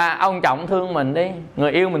tâm ông chồng thương mình đi,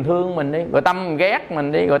 người yêu mình thương mình đi, rồi tâm ghét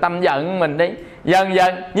mình đi, rồi tâm giận mình đi, dần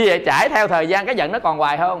dần như vậy trải theo thời gian, cái giận nó còn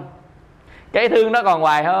hoài không? Cái thương nó còn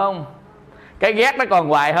hoài không? Cái ghét nó còn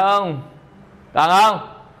hoài không? Còn không?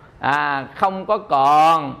 Không có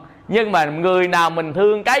còn. Nhưng mà người nào mình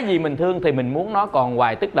thương, cái gì mình thương thì mình muốn nó còn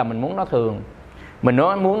hoài, tức là mình muốn nó thường, mình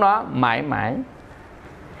muốn nó mãi mãi.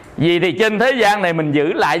 Vì thì trên thế gian này mình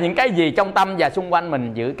giữ lại những cái gì trong tâm và xung quanh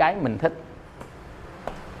mình? Giữ cái mình thích.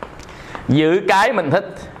 Giữ cái mình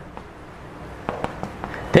thích.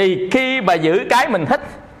 Thì khi mà giữ cái mình thích,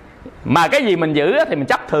 mà cái gì mình giữ thì mình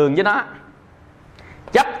chấp thường với nó.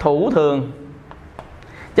 Chấp thủ thường.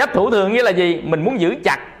 Chấp thủ thường nghĩa là gì? Mình muốn giữ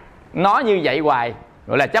chặt nó như vậy hoài,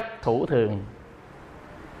 gọi là chấp thủ thường.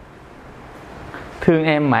 Thương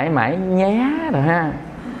em mãi mãi nhé rồi ha.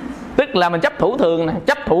 Tức là mình chấp thủ thường nè.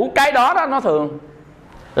 Chấp thủ cái đó nó thường,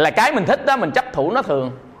 là cái mình thích đó, mình chấp thủ nó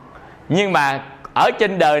thường. Nhưng mà ở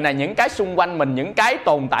trên đời này, những cái xung quanh mình, những cái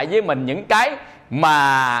tồn tại với mình, những cái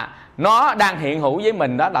mà nó đang hiện hữu với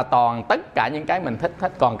mình, đó là toàn tất cả những cái mình thích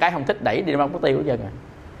hết. Còn cái không thích đẩy đi không có tiêu hết trơn rồi.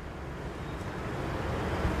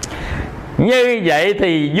 Như vậy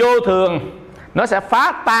thì vô thường nó sẽ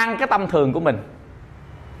phá tan cái tâm thường của mình.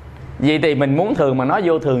 Vậy thì mình muốn thường mà nó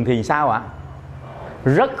vô thường thì sao ạ?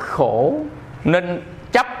 Rất khổ. Nên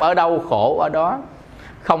chấp ở đâu khổ ở đó.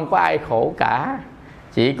 Không có ai khổ cả,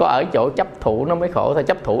 chỉ có ở chỗ chấp thủ nó mới khổ thôi.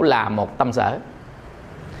 Chấp thủ là một tâm sở.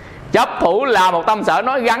 Chấp thủ là một tâm sở,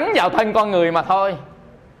 nó gắn vào thân con người mà thôi.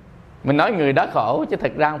 Mình nói người đó khổ, chứ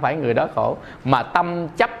thực ra không phải người đó khổ, mà tâm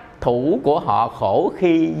chấp thủ của họ khổ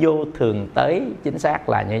khi vô thường tới. Chính xác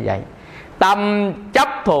là như vậy. Tâm chấp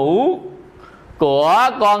thủ của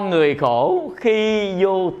con người khổ khi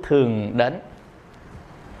vô thường đến.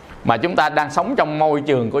 Mà chúng ta đang sống trong môi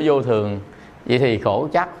trường của vô thường, vậy thì khổ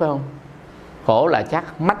chắc phải không? Khổ là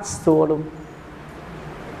chắc, mách xua luôn.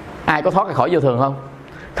 Ai có thoát khỏi vô thường không?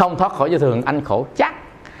 Không thoát khỏi vô thường, anh khổ chắc.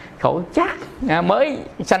 Khổ chắc. Mới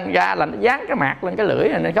sanh ra là nó dán cái mặt lên cái lưỡi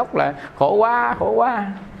này, nó khóc là khổ quá, khổ quá.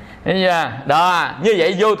 Đó, như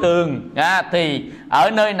vậy vô thường thì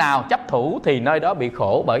ở nơi nào chấp thủ thì nơi đó bị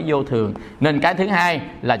khổ bởi vô thường. Nên cái thứ hai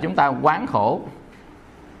là chúng ta quán khổ.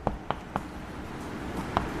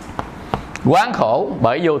 Quán khổ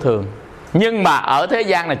bởi vô thường. Nhưng mà ở thế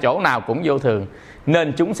gian là chỗ nào cũng vô thường,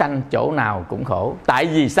 nên chúng sanh chỗ nào cũng khổ. Tại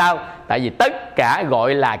vì sao? Tại vì tất cả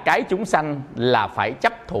gọi là cái chúng sanh là phải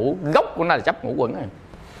chấp thủ. Gốc của nó là chấp ngũ uẩn.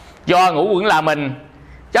 Do ngũ uẩn là mình,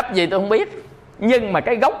 chấp gì tôi không biết, nhưng mà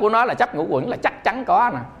cái gốc của nó là chấp ngũ uẩn là chắc chắn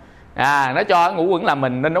có nè. Nó cho ngũ uẩn là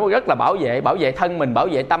mình, nên nó rất là bảo vệ thân mình, bảo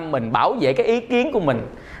vệ tâm mình, bảo vệ cái ý kiến của mình,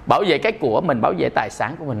 bảo vệ cái của mình, bảo vệ tài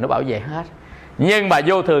sản của mình, nó bảo vệ hết. Nhưng mà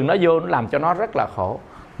vô thường nó vô, nó làm cho nó rất là khổ.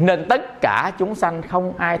 Nên tất cả chúng sanh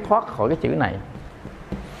không ai thoát khỏi cái chữ này.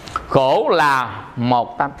 Khổ là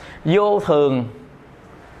một tâm.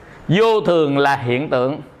 Vô thường là hiện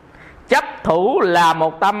tượng. Chấp thủ là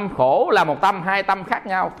một tâm, khổ là một tâm. Hai tâm khác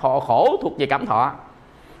nhau. Khổ thuộc về cảm thọ,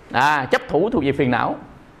 chấp thủ thuộc về phiền não.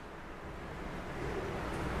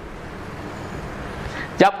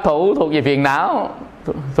 Chấp thủ thuộc về phiền não,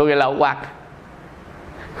 thuộc về lậu hoặc.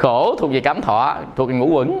 Khổ thuộc về cảm thọ, thuộc về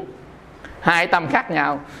ngũ uẩn. Hai tâm khác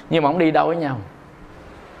nhau, nhưng mà ông đi đâu với nhau?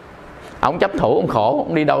 Ông chấp thủ, ông khổ,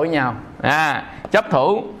 ông đi đâu với nhau? Chấp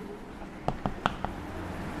thủ,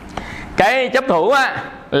 cái chấp thủ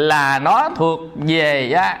là nó thuộc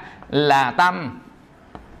về là tâm.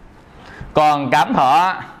 Còn cảm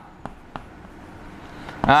thọ,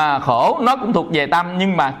 khổ nó cũng thuộc về tâm,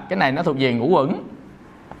 nhưng mà cái này nó thuộc về ngũ uẩn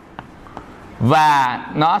và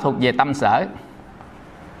nó thuộc về tâm sở.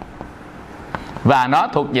 Và nó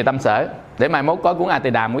thuộc về tâm sở. Để mai mốt có cuốn A Tỳ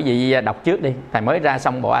Đàm quý vị đọc trước đi. Thầy mới ra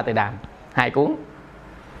xong bộ A Tỳ Đàm 2 cuốn,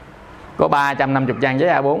 có 350 trang giấy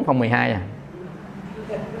A4 không 12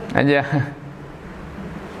 Thấy chưa?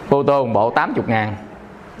 Photo một bộ 80.000.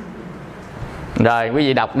 Rồi quý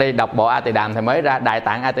vị đọc đi, đọc bộ A Tỳ Đàm thầy mới ra. Đại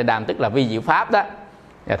tạng A Tỳ Đàm tức là vi diệu pháp đó,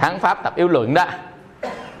 thắng pháp tập yếu luận đó,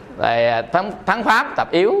 rồi thắng pháp tập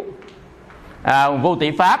yếu, vô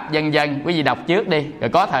tỷ pháp vân vân. Quý vị đọc trước đi, rồi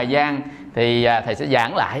có thời gian thì thầy sẽ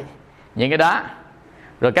giảng lại những cái đó.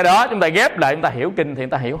 Rồi cái đó chúng ta ghép lại, chúng ta hiểu kinh thì chúng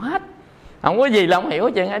ta hiểu hết. Không có gì là không hiểu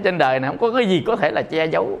hết trơn. Ở trên đời này không có cái gì có thể là che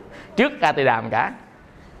giấu trước A Tỳ Đàm cả.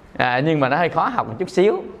 Nhưng mà nó hơi khó học một chút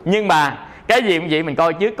xíu. Nhưng mà cái gì cũng vậy, mình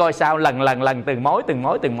coi trước coi sau, lần từng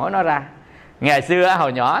mối nó ra. Ngày xưa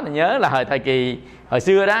hồi nhỏ mình nhớ là thời kỳ hồi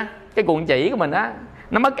xưa đó, cái cuộn chỉ của mình đó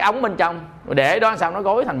nó mất cái ống bên trong, để đó sao nó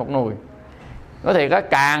gối thành một nùi. Nói thiệt á,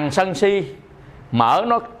 càng sân si mở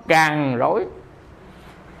nó càng rối.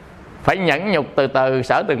 Phải nhẫn nhục từ từ,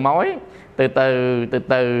 xở từng mối, từ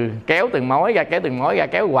từ kéo từng mối ra, kéo từng mối ra,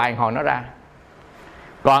 kéo hoài hồi nó ra.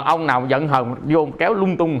 Còn ông nào giận hờn vô kéo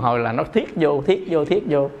lung tung hồi là nó thiết vô.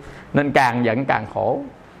 Nên càng giận càng khổ,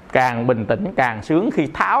 càng bình tĩnh càng sướng khi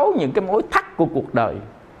tháo những cái mối thắt của cuộc đời.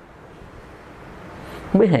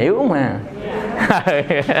 Không biết hiểu mà.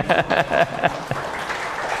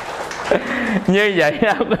 Như vậy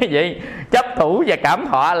đó quý vị. Chấp thủ và cảm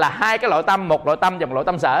thọ là hai cái nội tâm, một nội tâm và một nội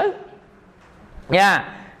tâm sở nha.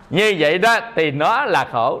 Như vậy đó thì nó là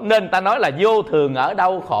khổ. Nên ta nói là vô thường ở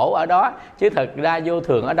đâu khổ ở đó, chứ thực ra vô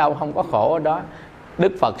thường ở đâu không có khổ ở đó.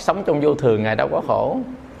 Đức Phật sống trong vô thường, Ngài đâu có khổ.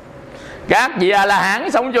 Các vị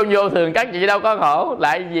A-la-hán sống trong vô thường, các vị đâu có khổ.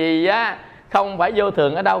 Lại vì á, không phải vô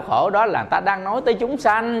thường ở đâu khổ, đó là ta đang nói tới chúng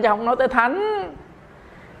sanh chứ không nói tới thánh.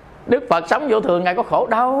 Đức Phật sống vô thường, Ngài có khổ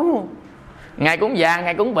đâu. Ngài cũng già,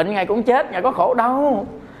 Ngài cũng bệnh, Ngài cũng chết, Ngài có khổ đâu.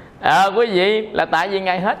 Quý vị, là tại vì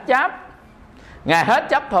Ngài hết chấp, Ngài hết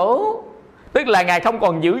chấp thủ. Tức là Ngài không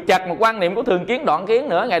còn giữ chặt một quan niệm của thường kiến đoạn kiến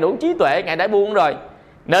nữa. Ngài đủ trí tuệ, Ngài đã buông rồi.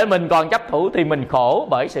 Nên mình còn chấp thủ thì mình khổ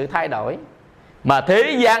bởi sự thay đổi. Mà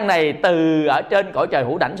thế gian này từ ở trên cõi trời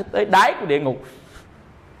hữu đảnh tới đáy của địa ngục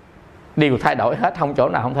đều thay đổi hết, không chỗ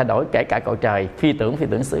nào không thay đổi. Kể cả cõi trời phi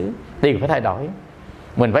tưởng xứ đều phải thay đổi.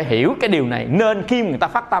 Mình phải hiểu cái điều này. Nên khi người ta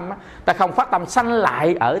phát tâm, ta không phát tâm sanh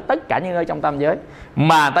lại ở tất cả những nơi trong tam giới,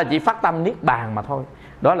 mà ta chỉ phát tâm niết bàn mà thôi.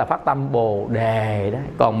 Đó là phát tâm bồ đề đó.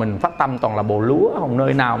 Còn mình phát tâm toàn là bồ lúa, không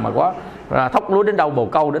nơi nào mà có thóc lúa đến đâu bồ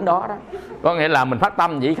câu đến đó đó. Có nghĩa là mình phát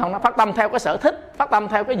tâm vậy không, nó phát tâm theo cái sở thích, phát tâm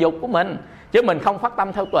theo cái dục của mình, chứ mình không phát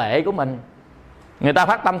tâm theo tuệ của mình. Người ta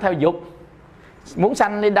phát tâm theo dục, muốn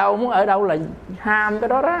sanh đi đâu, muốn ở đâu là ham cái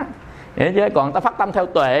đó đó. Chứ còn ta phát tâm theo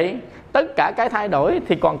tuệ, tất cả cái thay đổi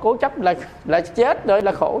thì còn cố chấp là chết rồi,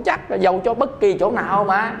 là khổ chắc, dầu cho bất kỳ chỗ nào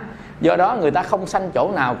mà. Do đó người ta không sanh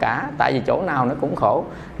chỗ nào cả, tại vì chỗ nào nó cũng khổ.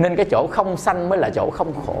 Nên cái chỗ không sanh mới là chỗ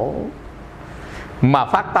không khổ. Mà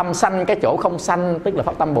phát tâm sanh cái chỗ không sanh, tức là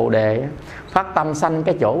phát tâm bồ đề. Phát tâm sanh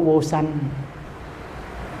cái chỗ vô sanh.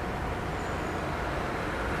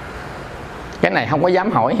 Cái này không có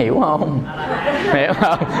dám hỏi, hiểu không? Hiểu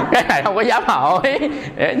không? Cái này không có dám hỏi.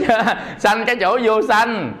 Sanh cái chỗ vô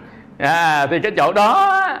sanh, thì cái chỗ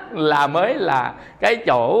đó là mới là cái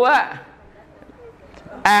chỗ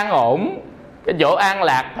an ổn, cái chỗ an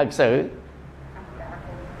lạc thật sự.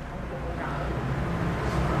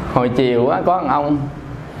 Hồi chiều có một ông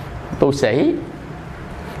tu sĩ,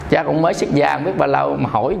 cha cũng mới xuất gia không biết bao lâu, mà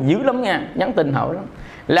hỏi dữ lắm nha, nhắn tin hỏi lắm.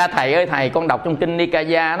 Là thầy ơi thầy, con đọc trong kinh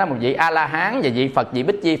Nikaya đó, một vị A-la-hán và vị Phật, vị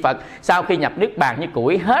Bích Chi Phật, sau khi nhập niết bàn như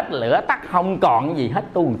củi hết lửa tắt, không còn gì hết,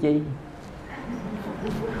 tu làm chi?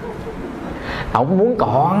 Ông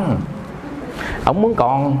muốn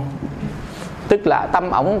còn, tức là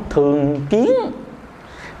tâm ổng thường kiến,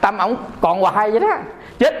 tâm ổng còn hoài vậy đó,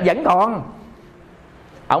 chết vẫn còn.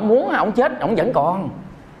 Ổng muốn ổng chết, ổng vẫn còn.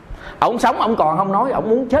 Ổng sống ổng còn không nói, ổng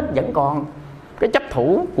muốn chết vẫn còn. Cái chấp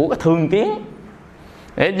thủ của cái thường kiến,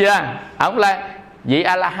 hiểu chưa? Ổng là vị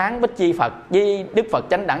A-la-hán Bích Chi Phật với Đức Phật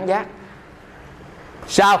Chánh Đẳng Giác.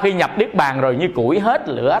 Sau khi nhập niết bàn rồi như củi hết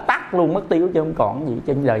lửa tắt luôn, mất tiêu chứ không còn gì.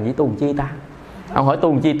 Trên đời vậy tu làm chi ta? Ông hỏi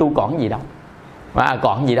tu làm chi, tu còn gì đâu, mà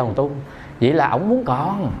còn gì đâu mà tu. Vậy là ổng muốn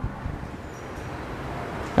còn,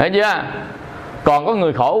 hiểu chưa? Còn có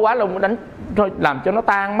người khổ quá luôn, đánh thôi, làm cho nó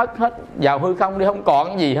tan mất hết vào hư không đi, không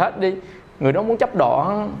còn gì hết đi. Người đó muốn chấp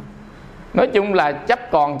đoạn. Nói chung là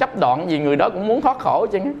chấp còn chấp đoạn gì, người đó cũng muốn thoát khổ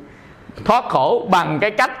chứ. Thoát khổ bằng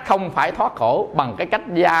cái cách không phải thoát khổ, bằng cái cách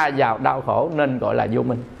gia vào đau khổ, nên gọi là vô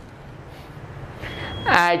minh.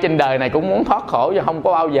 Ai trên đời này cũng muốn thoát khổ, chứ không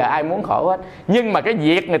có bao giờ ai muốn khổ hết. Nhưng mà cái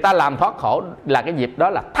việc người ta làm thoát khổ là cái việc đó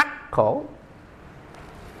là thắt khổ.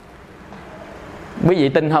 Quý vị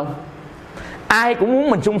tin không? Ai cũng muốn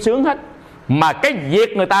mình sung sướng hết, mà cái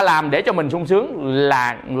việc người ta làm để cho mình sung sướng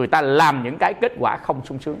là người ta làm những cái kết quả không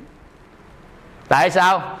sung sướng. Tại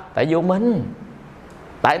sao? Tại vô minh.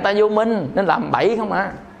 Tại người ta vô minh nên làm bậy không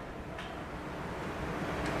à.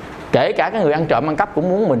 Kể cả cái người ăn trộm ăn cắp cũng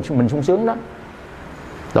muốn mình sung sướng đó,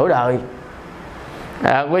 đổi đời.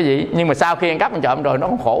 Quý vị, nhưng mà sau khi ăn cắp ăn trộm rồi nó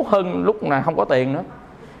còn khổ hơn lúc nào không có tiền nữa.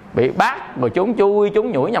 Bị bắt rồi trốn chui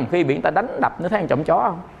trốn nhủi, nhằm khi bị người ta đánh đập nữa. Thấy ăn trộm chó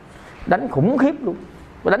không? Đánh khủng khiếp luôn.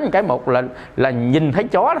 Đánh cái một là nhìn thấy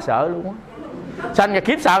chó là sợ luôn á. Sanh ra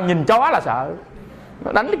kiếp sau nhìn chó là sợ.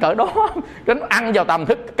 Nó đánh cái cỡ đó, nó ăn vào tầm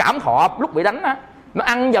thức cảm thọ lúc bị đánh á, nó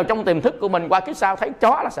ăn vào trong tiềm thức của mình, qua kiếp sau thấy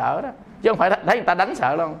chó là sợ đó, chứ không phải thấy người ta đánh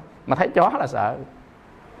sợ đâu, mà thấy chó là sợ.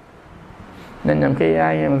 Nên nhiều khi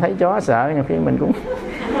ai mà thấy chó sợ, nhiều khi mình cũng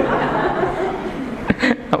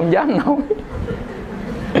không dám nói.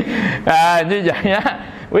 Như vậy á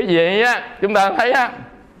quý vị á, chúng ta thấy á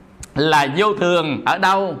là vô thường ở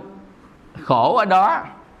đâu khổ ở đó.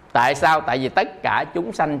 Tại sao? Tại vì tất cả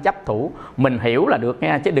chúng sanh chấp thủ. Mình hiểu là được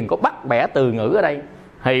nha, chứ đừng có bắt bẻ từ ngữ ở đây.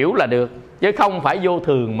 Hiểu là được, chứ không phải vô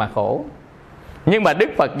thường mà khổ. Nhưng mà Đức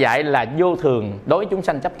Phật dạy là vô thường đối với chúng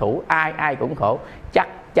sanh chấp thủ, ai ai cũng khổ. Chắc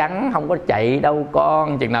chắn không có chạy đâu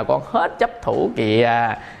con. Chừng nào con hết chấp thủ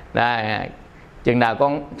kìa, chừng nào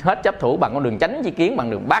con hết chấp thủ bằng con đường chánh chi kiến,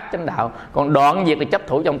 bằng đường bát chánh đạo, con đoạn diệt được chấp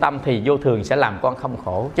thủ trong tâm, thì vô thường sẽ làm con không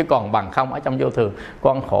khổ. Chứ còn bằng không ở trong vô thường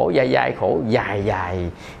con khổ dai dai, khổ dài dài.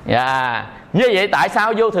 Như vậy tại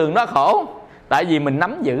sao vô thường nó khổ? Tại vì mình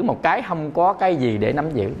nắm giữ một cái không có cái gì để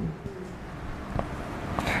nắm giữ.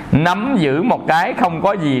 Nắm giữ một cái không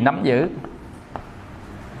có gì nắm giữ.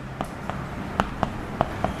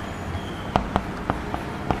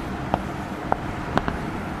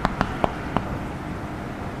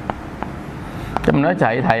 Chúng nói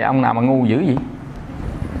thầy ông nào mà ngu dữ gì?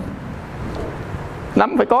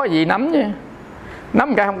 Nắm phải có gì nắm chứ.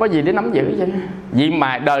 Nắm cái không có gì để nắm giữ chứ. Vì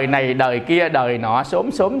mà đời này đời kia đời nọ,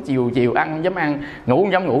 sớm sớm chiều chiều, ăn không dám ăn, ngủ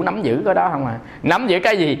không dám ngủ, nắm giữ cái đó không à. Nắm giữ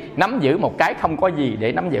cái gì? Nắm giữ một cái không có gì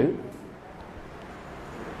để nắm giữ.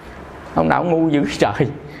 Ông nào ngu dữ trời.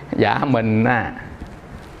 Dạ mình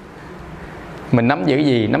mình nắm giữ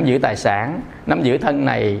gì? Nắm giữ tài sản, nắm giữ thân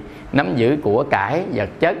này, nắm giữ của cải vật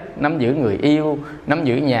chất, nắm giữ người yêu, nắm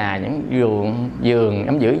giữ nhà, những giường,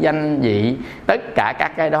 nắm giữ danh vị, tất cả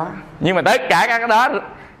các cái đó. Nhưng mà tất cả các cái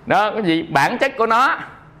đó cái gì? Bản chất của nó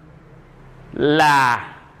là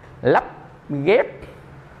lắp ghép.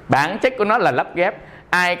 Bản chất của nó là lắp ghép.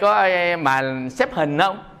 Ai có mà xếp hình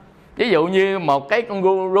không? Ví dụ như một cái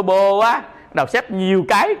con robot á, đầu xếp nhiều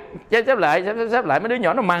cái, xếp lại mấy đứa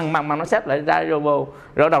nhỏ nó mằng nó xếp lại ra robot,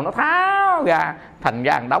 rồi đầu nó tháo ra thành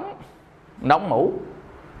ra đóng mũ.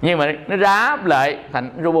 Nhưng mà nó ráp lại thành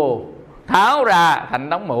robot, tháo ra thành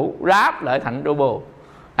đóng mũ, ráp lại thành robot.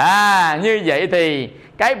 Như vậy thì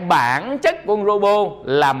cái bản chất của con robot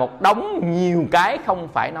là một đống nhiều cái không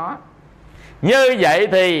phải nó. Như vậy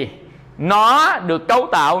thì nó được cấu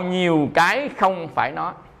tạo nhiều cái không phải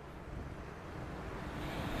nó.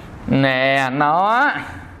 Nè, nó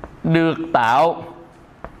được tạo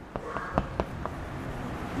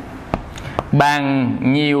bằng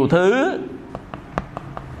nhiều thứ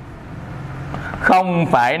không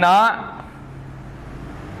phải nó.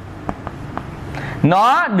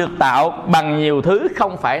 Nó được tạo bằng nhiều thứ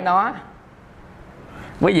không phải nó.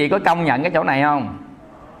 Quý vị có công nhận cái chỗ này không?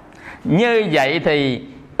 Như vậy thì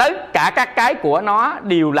tất cả các cái của nó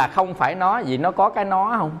đều là không phải nó. Vì nó có cái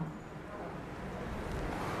nó không?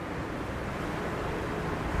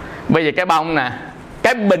 Bây giờ cái bông nè,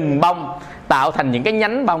 cái bình bông tạo thành những cái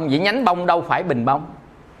nhánh bông. Vậy nhánh bông đâu phải bình bông.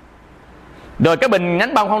 Rồi cái bình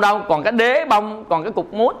nhánh bông không đâu, còn cái đế bông, còn cái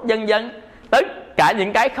cục mút vân vân. Tất cả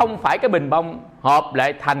những cái không phải cái bình bông hợp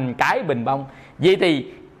lại thành cái bình bông. Vậy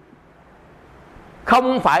thì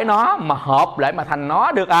không phải nó mà hợp lại mà thành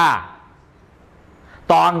nó được à?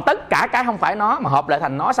 Toàn tất cả cái không phải nó mà hợp lại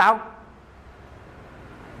thành nó sao?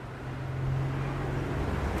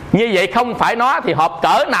 Như vậy không phải nó thì hợp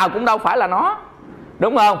cỡ nào cũng đâu phải là nó,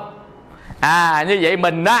 đúng không? Như vậy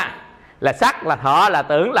mình á là sắc, là thọ, là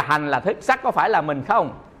tưởng, là hành, là thức. Sắc có phải là mình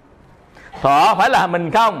không? Thọ phải là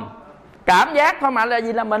mình không? Cảm giác thôi mà là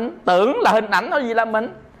gì là mình? Tưởng là hình ảnh thôi gì là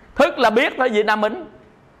mình? Thức là biết thôi gì là mình?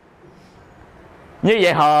 Như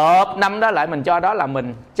vậy hợp năm đó lại mình cho đó là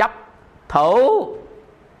mình chấp thủ,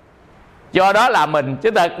 cho đó là mình.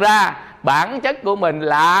 Chứ thật ra bản chất của mình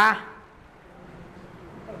là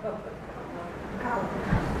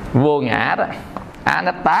vô ngã đó,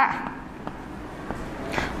 anatta.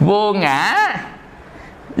 Vô ngã.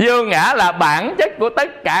 Vô ngã là bản chất của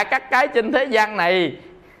tất cả các cái trên thế gian này.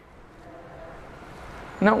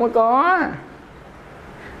 Nó không có.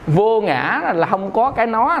 Vô ngã là không có cái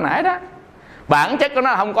nó hồi nãy đó. Bản chất của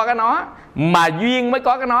nó là không có cái nó, mà duyên mới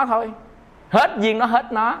có cái nó thôi. Hết duyên nó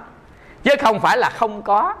hết nó, chứ không phải là không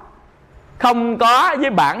có. Không có với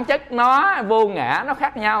bản chất nó vô ngã nó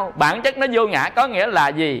khác nhau. Bản chất nó vô ngã có nghĩa là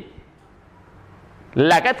gì?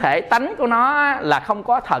 Là cái thể tánh của nó là không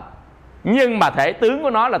có thật, nhưng mà thể tướng của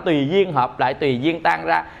nó là tùy duyên hợp lại, tùy duyên tan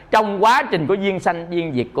ra. Trong quá trình của duyên sanh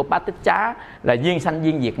duyên diệt của Paticca là duyên sanh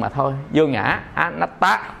duyên diệt mà thôi. Vô ngã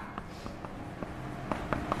anatta.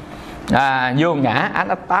 Vô ngã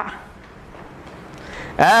anatta.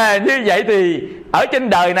 Như vậy thì ở trên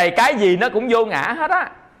đời này cái gì nó cũng vô ngã hết á.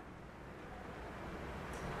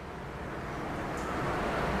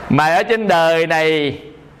 Mà ở trên đời này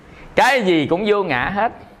cái gì cũng vô ngã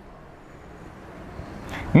hết.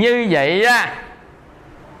 Như vậy á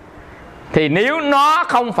Thì nếu nó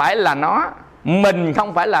không phải là nó, mình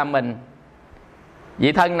không phải là mình,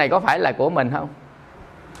 vậy thân này có phải là của mình không?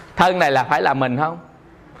 Thân này là phải là mình không?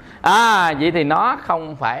 Vậy thì nó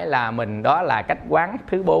không phải là mình. Đó là cách quán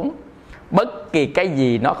thứ 4. Bất kỳ cái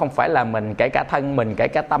gì nó không phải là mình, kể cả thân mình, kể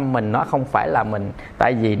cả tâm mình, nó không phải là mình.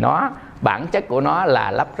 Tại vì nó, bản chất của nó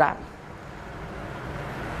là lắp ráp.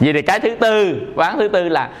 Vậy thì cái thứ tư, quán thứ tư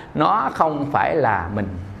là nó không phải là mình.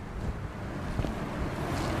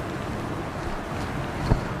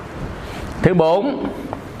 Thứ 4,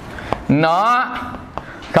 nó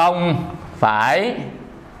không phải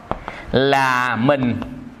là mình.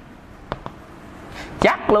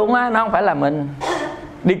 Chắc luôn á, nó không phải là mình.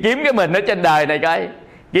 Đi kiếm cái mình ở trên đời này coi,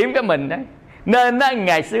 kiếm cái mình đấy. Nên đó,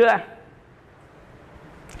 ngày xưa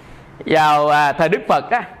vào thời Đức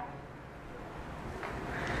Phật á,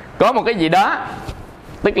 có một cái gì đó,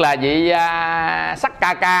 tức là vị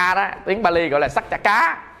Sakkaka đó, tiếng Bali gọi là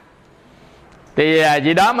Sakkaka. Thì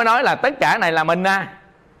vị đó mới nói là tất cả này là mình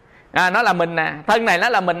nó là mình nè, thân này nó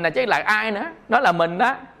là mình nè, chứ là ai nữa, nó là mình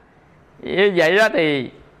đó. Như vậy đó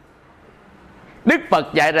thì Đức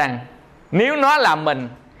Phật dạy rằng nếu nó là mình,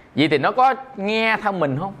 vậy thì nó có nghe theo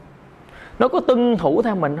mình không? Nó có tuân thủ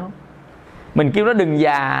theo mình không? Mình kêu nó đừng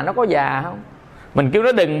già, nó có già không? Mình kêu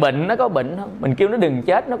nó đừng bệnh, nó có bệnh không? Mình kêu nó đừng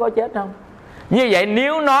chết, nó có chết không? Như vậy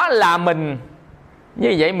nếu nó là mình,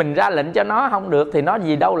 như vậy mình ra lệnh cho nó không được thì nó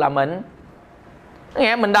gì đâu là mình. Nó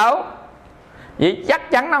nghe mình đâu. Vậy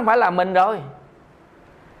chắc chắn nó không phải là mình rồi,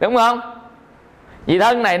 đúng không? Vì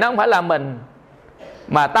thân này nó không phải là mình.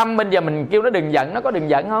 Mà tâm bây giờ mình kêu nó đừng giận, nó có đừng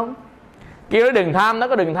giận không? Kêu nó đừng tham, nó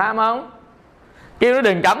có đừng tham không? Kêu nó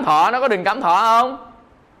đừng cảm thọ, nó có đừng cảm thọ không?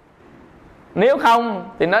 Nếu không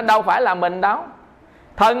thì nó đâu phải là mình đâu.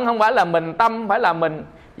 Thân không phải là mình, tâm không phải là mình.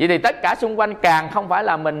 Vậy thì tất cả xung quanh càng không phải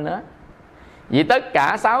là mình nữa. Vì tất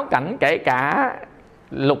cả sáu cảnh, kể cả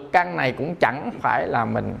lục căn này cũng chẳng phải là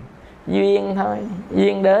mình. Duyên thôi,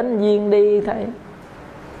 duyên đến duyên đi thôi.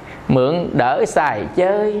 Mượn đỡ xài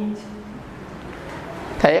chơi.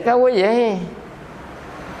 Thiệt á quý vị.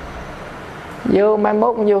 Vô mai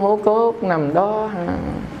mốt vô hũ cốt nằm đó.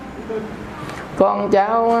 Con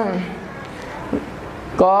cháu á,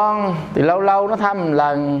 con thì lâu lâu nó thăm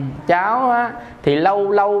lần, cháu á thì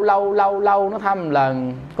lâu lâu nó thăm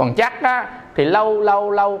lần, còn chắc á thì lâu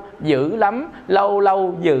lâu dữ lắm,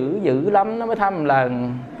 lâu dữ lắm nó mới thăm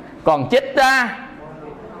lần. Còn chích á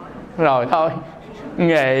rồi thôi,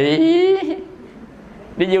 nghỉ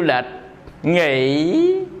đi du lịch,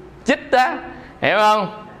 nghỉ chích á, hiểu không?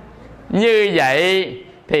 Như vậy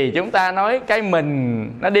thì chúng ta nói cái mình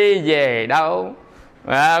nó đi về đâu?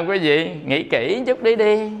 Quý vị nghĩ kỹ chút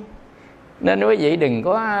đi. Nên quý vị đừng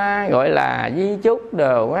có gọi là di chúc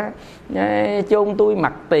đồ á, chôn tôi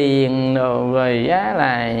mặt tiền đồ, rồi á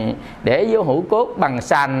là để vô hũ cốt bằng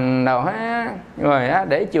sành đồ á, rồi á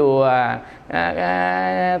để chùa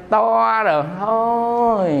to rồi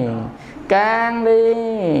thôi. Can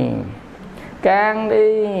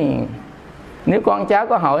đi. Nếu con cháu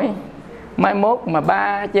có hỏi mai mốt mà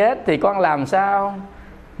ba chết thì con làm sao?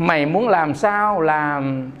 Mày muốn làm sao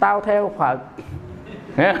làm, tao theo Phật.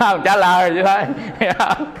 Hiểu không? Trả lời vậy thôi. Hiểu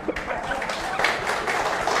không?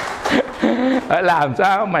 Làm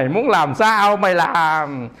sao? Mày muốn làm sao mày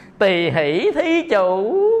làm. Tỳ hỷ thí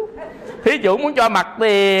chủ. Thí chủ muốn cho mặt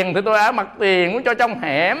tiền thì tôi ở mặt tiền, muốn cho trong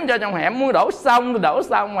hẻm muốn đổ sông thì đổ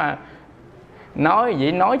sông mà. Nói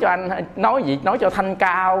vậy nói cho anh, nói vậy nói cho thanh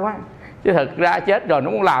cao á, chứ thực ra chết rồi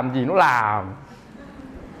nó muốn làm gì nó làm.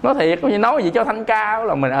 Nói thiệt, có gì nói gì cho thanh cao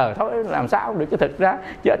là mình thôi làm sao được, chứ thực ra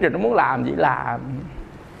chết rồi nó muốn làm gì làm.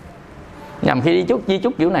 Nhằm khi đi di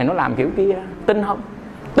chúc kiểu này nó làm kiểu kia. Tin không?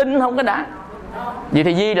 Tin không cái đã. Vậy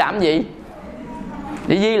thì di làm gì?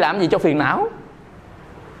 Di làm gì cho phiền não?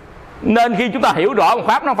 Nên khi chúng ta hiểu rõ một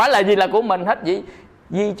pháp nó không phải là gì là của mình hết. Vậy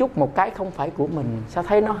di chúc một cái không phải của mình, sao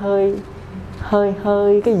thấy nó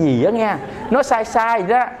hơi cái gì đó nghe, nó sai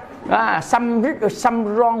đó.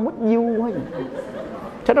 Something wrong with you.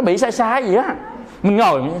 Sao nó bị sai gì á? Mình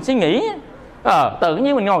ngồi mình suy nghĩ, tự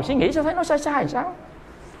nhiên mình ngồi suy nghĩ sao thấy nó sai sao?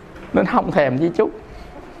 Nên không thèm di chúc.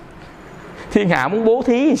 Thiên hạ muốn bố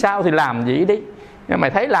thí thì sao thì làm vậy đi. Mày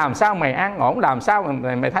thấy làm sao mày an ổn, làm sao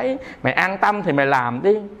mày thấy mày an tâm thì mày làm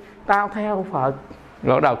đi. Tao theo Phật.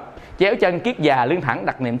 Rồi đầu chéo chân kiết già lưng thẳng,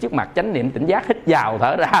 đặt niệm trước mặt, chánh niệm tỉnh giác, hít vào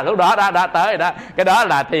thở ra. Lúc đó đã tới rồi đó. Cái đó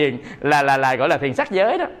là thiền, là gọi là thiền sắc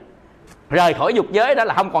giới đó. Rời khỏi dục giới đó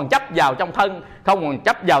là không còn chấp vào trong thân, không còn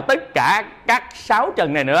chấp vào tất cả các sáu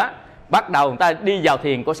trần này nữa. Bắt đầu người ta đi vào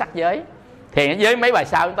thiền của sắc giới. Thiền giới mấy bài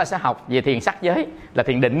sau chúng ta sẽ học về thiền sắc giới, là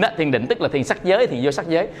thiền định đó. Thiền định tức là thiền sắc giới, thiền vô sắc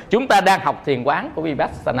giới. Chúng ta đang học thiền quán của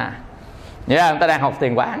Vipassana. Người ta đang học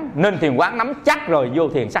thiền quán, nên thiền quán nắm chắc rồi, vô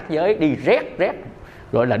thiền sắc giới đi rét,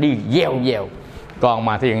 gọi là đi dèo. Còn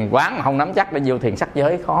mà thiền quán mà không nắm chắc để vô thiền sắc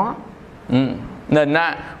giới khó. Nên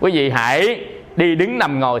quý vị hãy đi đứng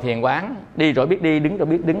nằm ngồi thiền quán, đi rồi biết đi, đứng rồi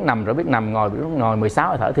biết đứng, nằm rồi biết nằm, ngồi rồi biết ngồi, 16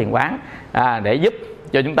 hơi thở thiền quán, để giúp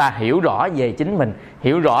cho chúng ta hiểu rõ về chính mình,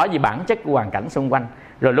 hiểu rõ về bản chất của hoàn cảnh xung quanh.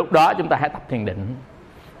 Rồi lúc đó chúng ta hãy tập thiền định.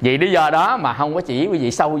 Vì lý do đó mà không có chỉ quý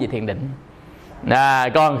vị sâu về thiền định.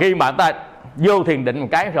 Còn khi mà ta vô thiền định một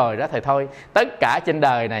cái rồi đó thì thôi, tất cả trên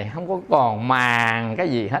đời này không có còn màng cái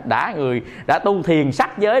gì hết. Người đã tu thiền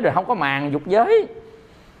sắc giới rồi, không có màng dục giới.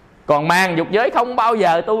 Còn màng dục giới không bao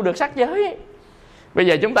giờ tu được sắc giới. Bây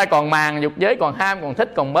giờ chúng ta còn màng dục giới, còn ham, còn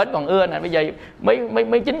thích, còn mến, còn ưa nè. Bây giờ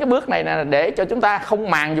mới chính cái bước này nè để cho chúng ta không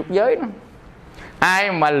màng dục giới nữa.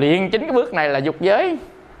 Ai mà luyện chính cái bước này là dục giới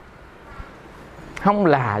không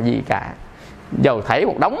là gì cả. Dầu thấy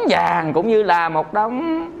một đống vàng cũng như là một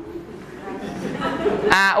đống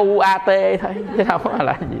AUAT thôi, chứ đâu có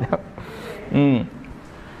là gì đâu.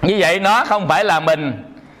 Như vậy nó không phải là mình.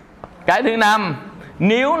 Cái thứ năm,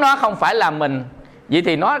 nếu nó không phải là mình, vậy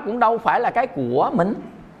thì nó cũng đâu phải là cái của mình,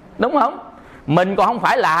 đúng không? Mình còn không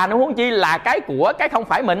phải là, nó huống chi là cái của cái không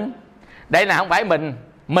phải mình. Đây là không phải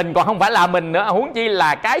mình còn không phải là mình nữa, huống chi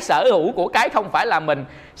là cái sở hữu của cái không phải là mình.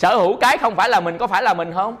 Sở hữu cái không phải là mình, có phải là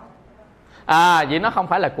mình không? Vậy nó không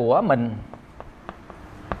phải là của mình.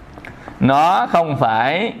 Nó không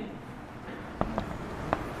phải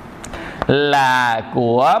là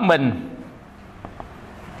của mình.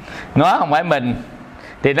 Nó không phải mình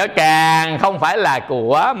thì nó càng không phải là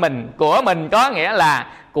của mình. Của mình có nghĩa là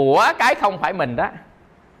của cái không phải mình đó.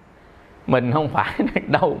 Mình không phải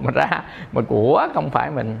đâu mà ra, mà của không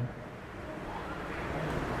phải mình.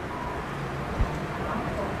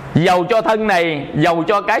 Dầu cho thân này, dầu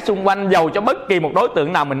cho cái xung quanh, dầu cho bất kỳ một đối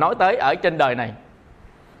tượng nào mình nói tới ở trên đời này,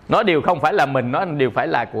 nó đều không phải là mình, nó đều phải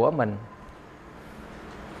là của mình.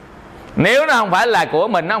 Nếu nó không phải là của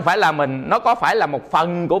mình, nó không phải là mình, nó có phải là một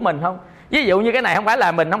phần của mình không? Ví dụ như cái này không phải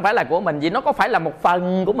là mình, không phải là của mình, vì nó có phải là một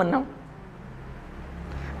phần của mình không?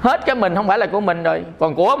 Hết cái mình không phải là của mình rồi,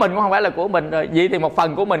 còn của mình cũng không phải là của mình rồi, vậy thì một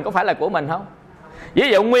phần của mình có phải là của mình không? Ví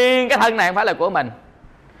dụ nguyên cái thân này không phải là của mình,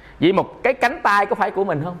 vậy một cái cánh tay có phải của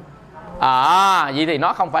mình không? Vậy thì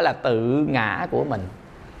nó không phải là tự ngã của mình.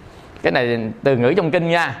 Cái này từ ngữ trong kinh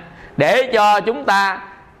nha, để cho chúng ta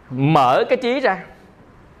mở cái trí ra,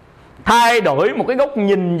 thay đổi một cái góc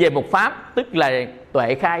nhìn về một pháp, tức là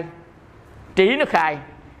tuệ khai, trí nó khai,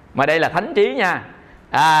 mà đây là thánh trí nha.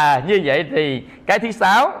 Như vậy thì cái thứ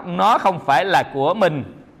 6, nó không phải là của mình,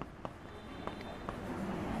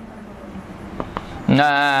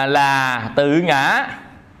 là tự ngã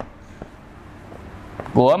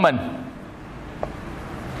của mình.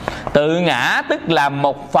 Tự ngã tức là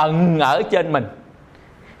một phần ở trên mình,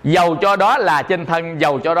 dầu cho đó là trên thân,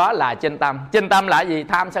 dầu cho đó là trên tâm. Trên tâm là gì?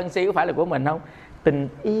 Tham sân si có phải là của mình không? Tình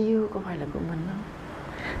yêu có phải là của mình không?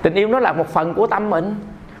 Tình yêu nó là một phần của tâm mình,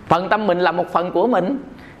 phần tâm mình là một phần của mình,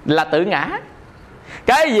 là tự ngã.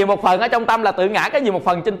 Cái gì một phần ở trong tâm là tự ngã, cái gì một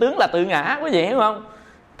phần trên tướng là tự ngã, quý vị hiểu không?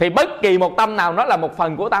 Thì bất kỳ một tâm nào nó là một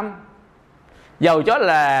phần của tâm, dầu cho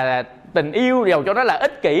là tình yêu, dầu cho nó là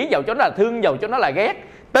ích kỷ, dầu cho nó là thương, dầu cho nó là ghét,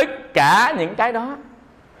 tất cả những cái đó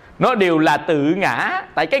nó đều là tự ngã.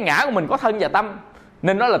 Tại cái ngã của mình có thân và tâm,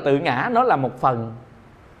 nên nó là tự ngã, nó là một phần.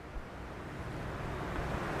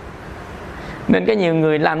 Nên có nhiều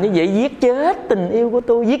người làm như vậy, giết chết tình yêu của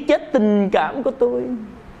tôi, giết chết tình cảm của tôi.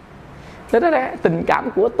 Đó, tình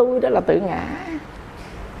cảm của tôi đó là tự ngã.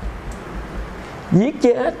 Giết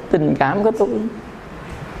chết tình cảm của tôi.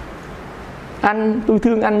 Anh, tôi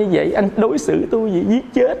thương anh như vậy, anh đối xử tôi vậy, giết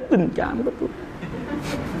chết tình cảm của tôi.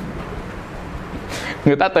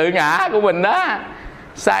 Người ta tự ngã của mình đó.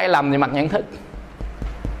 Sai lầm về mặt nhận thức,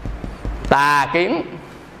 tà kiến.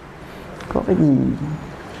 Có cái gì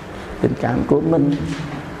tình cảm của mình,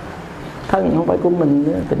 thân không phải của mình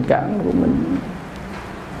nữa, tình cảm của mình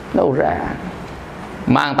đâu ra.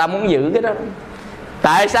 Mà người ta muốn giữ cái đó.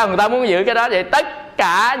 Tại sao người ta muốn giữ cái đó vậy? Tất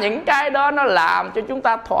cả những cái đó nó làm cho chúng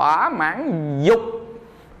ta thỏa mãn dục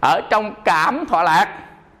ở trong cảm thọ lạc.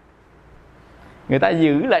 Người ta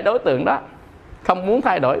giữ lại đối tượng đó, không muốn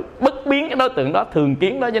thay đổi, bất biến cái đối tượng đó, thường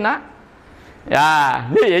kiến đó với nó.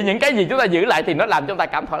 Như vậy những cái gì chúng ta giữ lại thì nó làm cho chúng ta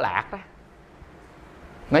cảm thọ lạc đó.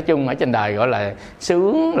 Nói chung ở trên đời gọi là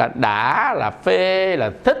sướng, là đã, là phê,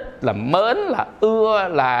 là thích, là mến, là ưa,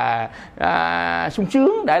 là sung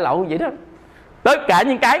sướng, đại lậu vậy đó. Tất cả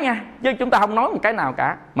những cái nha, chứ chúng ta không nói một cái nào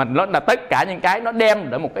cả, mà nó là tất cả những cái nó đem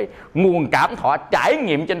để một cái nguồn cảm thọ trải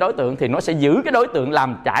nghiệm trên đối tượng, thì nó sẽ giữ cái đối tượng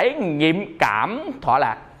làm trải nghiệm cảm thọ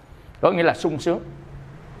lạc, có nghĩa là sung sướng,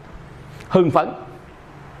 hưng phấn.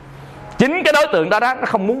 Chính cái đối tượng đó nó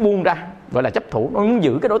không muốn buông ra, gọi là chấp thủ, nó muốn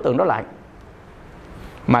giữ cái đối tượng đó lại.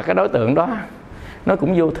 Mà cái đối tượng đó nó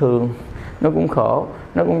cũng vô thường, nó cũng khổ,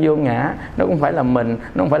 nó cũng vô ngã, nó cũng phải là mình,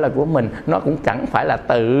 nó không phải là của mình, nó cũng chẳng phải là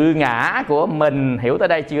tự ngã của mình. Hiểu tới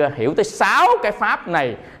đây chưa? Hiểu tới 6 cái pháp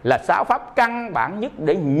này là 6 pháp căn bản nhất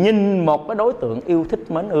để nhìn một cái đối tượng yêu thích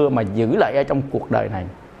mến ưa mà giữ lại ở trong cuộc đời này.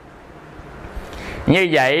 Như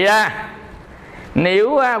vậy á,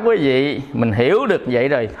 nếu quý vị mình hiểu được vậy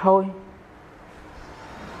rồi thôi,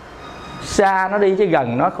 xa nó đi chứ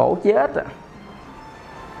gần nó khổ chết à.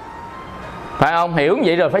 Phải không? Hiểu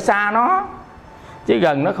vậy rồi phải xa nó, chứ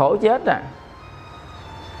gần nó khổ chết à.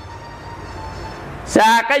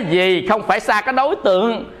 Xa cái gì? Không phải xa cái đối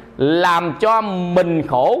tượng làm cho mình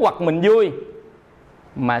khổ hoặc mình vui,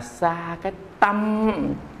 mà xa cái tâm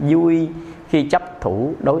vui khi chấp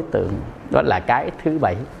thủ đối tượng. Đó là cái thứ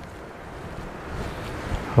 7.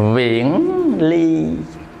 Viễn ly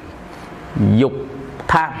dục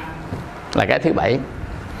tham là cái thứ 7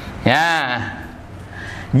 nha.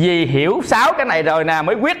 Vì hiểu 6 cái này rồi nè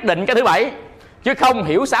mới quyết định cái thứ 7, chứ không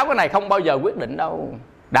hiểu 6 cái này không bao giờ quyết định đâu.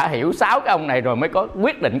 Đã hiểu 6 cái ông này rồi mới có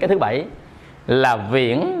quyết định cái thứ 7 là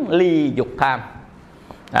viễn ly dục tham.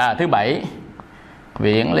 Thứ 7,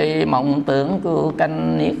 viễn ly mộng tưởng cứu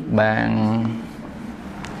cánh niết bàn,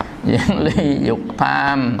 viễn ly dục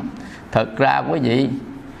tham. Thật ra quý vị,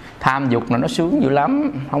 tham dục là nó sướng dữ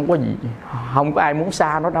lắm, không có ai muốn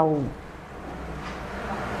xa nó đâu.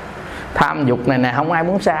 Tham dục này nè, không ai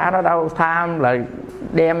muốn xa nó đâu. Tham là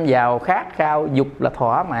đem vào khát khao, dục là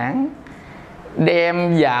thỏa mãn,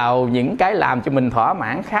 đem vào những cái làm cho mình thỏa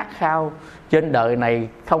mãn khát khao. Trên đời này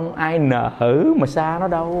không ai nỡ mà xa nó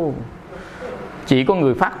đâu. Chỉ có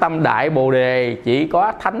người phát tâm đại bồ đề, chỉ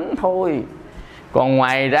có thánh thôi. Còn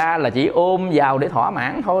ngoài ra là chỉ ôm vào để thỏa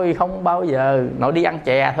mãn thôi. Không bao giờ nội đi ăn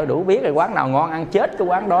chè thôi đủ biết rồi, quán nào ngon ăn chết cái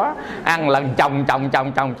quán đó. Ăn lần chồng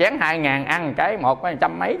chén 2.000, ăn cái một có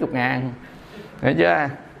 100 mấy chục ngàn. Hiểu chưa?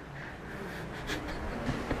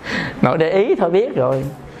 Nội để ý thôi biết rồi.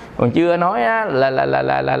 Còn chưa nói á,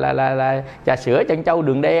 là trà sữa trân châu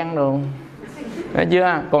đường đen luôn. Hiểu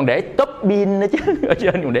chưa? Còn để top pin nữa chứ. Ở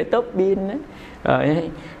trên còn để top pin nữa. Rồi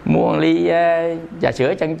mua ly trà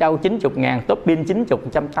sữa trân châu 90.000, top pin 90,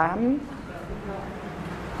 180.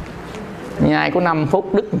 Nhai có 5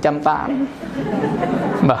 phút đứt 180.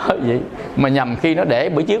 Bởi vậy mà nhầm khi nó để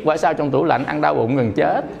bữa trước quả sao trong tủ lạnh ăn đau bụng gần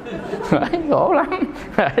chết. Khổ lắm.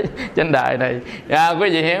 Trên đời này quý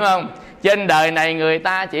vị hiểu không? Trên đời này người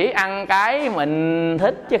ta chỉ ăn cái mình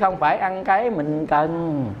thích chứ không phải ăn cái mình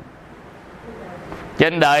cần.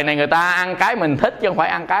 Trên đời này người ta ăn cái mình thích chứ không phải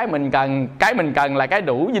ăn cái mình cần. Cái mình cần là cái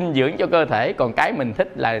đủ dinh dưỡng cho cơ thể, còn cái mình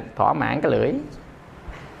thích là thỏa mãn cái lưỡi.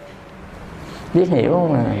 Biết hiểu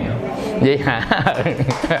không à? Vậy hả?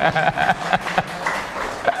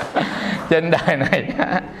 Trên đời này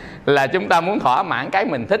là chúng ta muốn thỏa mãn cái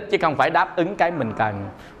mình thích chứ không phải đáp ứng cái mình cần.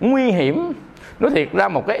 Nguy hiểm. Nói thiệt ra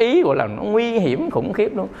một cái ý gọi là nó nguy hiểm khủng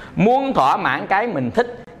khiếp luôn. Muốn thỏa mãn cái mình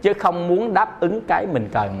thích chứ không muốn đáp ứng cái mình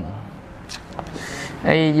cần.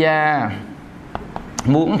 Ây da,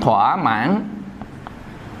 muốn thỏa mãn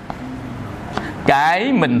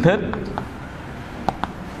cái mình thích,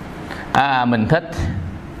 mình thích,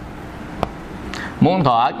 muốn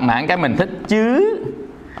thỏa mãn cái mình thích chứ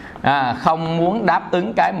không muốn đáp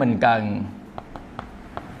ứng cái mình cần.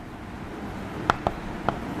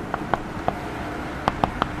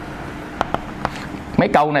 Mấy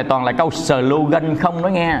câu này toàn là câu slogan không đó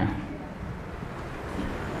nghe.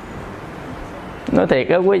 Nói thiệt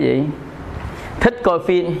đó quý vị, thích coi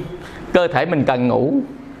phim, cơ thể mình cần ngủ,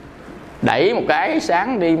 đẩy một cái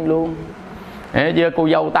sáng đêm luôn. Chưa, cô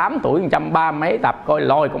dâu 8 tuổi 130 mấy tập coi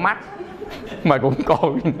lòi con mắt mà cũng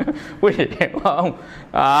coi. Quý vị hiểu không?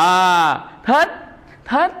 Thích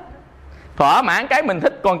thỏa mãn cái mình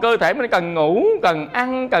thích, còn cơ thể mình cần ngủ, cần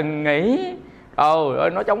ăn, cần nghỉ. Ơi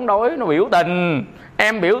nó chống đối, nó biểu tình.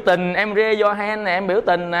 Em biểu tình, em rê do hen nè, em biểu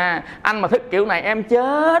tình nè. Anh mà thích kiểu này em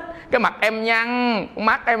chết. Cái mặt em nhăn,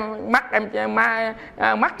 mắt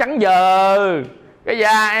trắng dờ, cái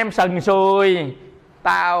da em sần sùi.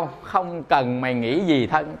 Tao không cần mày nghĩ gì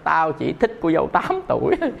thân, tao chỉ thích cô dâu 8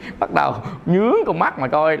 tuổi. Bắt đầu nhướng con mắt mà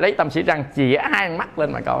coi, lấy tâm sĩ răng chĩa 2 mắt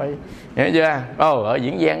lên mà coi. Hiểu chưa? Ở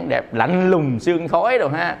diễn viên đẹp lạnh lùng sương khói rồi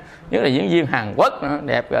ha. Nhất là diễn viên Hàn Quốc nữa,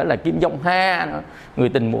 đẹp gọi là Kim Jong Ha nữa, Người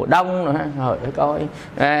tình mùa đông nữa ha. Rồi để coi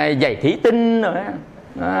giày thủy tinh rồi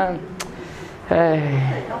ha.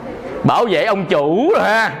 Bảo vệ ông chủ rồi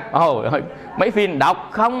ha. Mấy phim đọc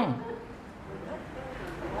không,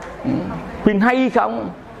 phim hay không,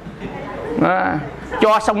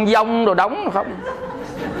 cho sông dông đồ đóng không.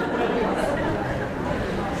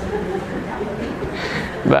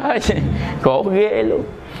 Bởi khổ ghê luôn.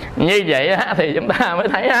 Như vậy á, thì chúng ta mới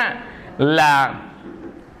thấy á, là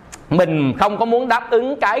mình không có muốn đáp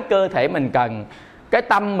ứng cái cơ thể mình cần. Cái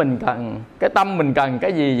tâm mình cần. Cái tâm mình cần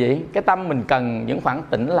cái gì vậy? Cái tâm mình cần những khoảng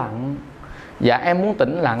tĩnh lặng. Dạ em muốn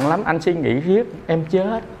tĩnh lặng lắm, anh suy nghĩ riết em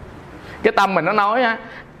chết. Cái tâm mình nó nói á,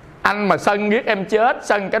 anh mà sân riết em chết,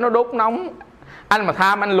 sân cái nó đốt nóng. Anh mà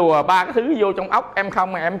tham anh lùa ba cái thứ vô trong óc em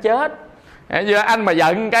không mà em chết. Giờ anh mà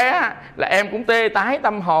giận cái á, là em cũng tê tái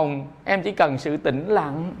tâm hồn. Em chỉ cần sự tĩnh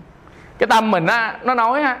lặng. Cái tâm mình á, nó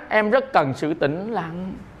nói á, em rất cần sự tĩnh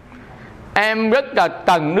lặng. Em rất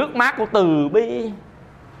cần nước mát của từ bi.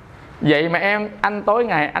 Vậy mà anh tối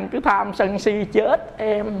ngày anh cứ tham sân si chết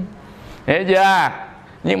em. Hiểu chưa?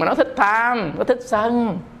 Nhưng mà nó thích tham, nó thích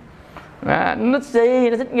sân, nó thích si,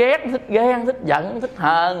 nó thích ghét, nó thích ghen, nó thích giận, nó thích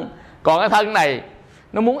hờn. Còn cái thân này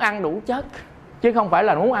nó muốn ăn đủ chất, chứ không phải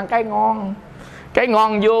là nó muốn ăn cái ngon. Cái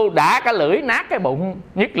ngon vô đã cái lưỡi nát cái bụng.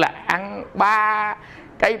 Nhất là ăn 3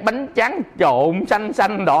 cái bánh tráng trộn xanh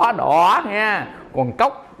xanh đỏ đỏ nha, còn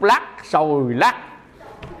cốc lắc sồi lắc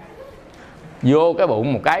vô cái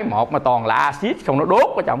bụng một cái một mà toàn là axit, không nó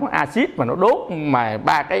đốt ở trong axit mà nó đốt mà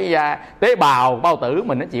 3 cái tế bào bao tử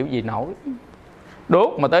mình nó chịu gì nổi. Đốt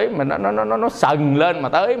mà tới mà nó sần lên, mà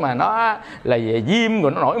tới mà nó là về viêm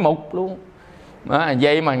rồi nó nổi mụn luôn.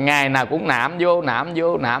 Vậy mà ngày nào cũng nạm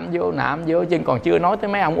vô chứ còn chưa nói tới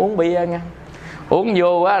mấy ông uống bia nha. Uống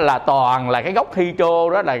vô á, là toàn là cái gốc hydro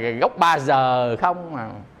đó, là gốc 3 giờ không mà.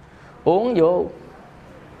 Uống vô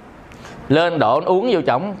lên độ uống vô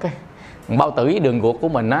trọng cái bao tử với đường ruột của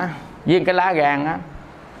mình á, với cái lá gan á.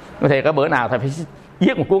 Thì cái bữa nào thầy phải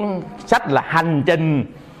viết một cuốn sách là hành trình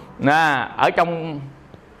ở trong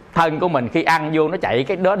thân của mình. Khi ăn vô nó chạy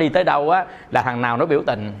cái đó đi tới đâu á, là thằng nào nó biểu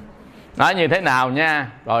tình, nó như thế nào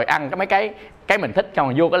nha. Rồi ăn mấy cái mình thích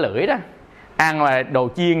không, vô cái lưỡi đó. Ăn là đồ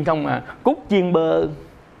chiên không mà cút chiên bơ,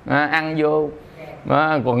 ăn vô.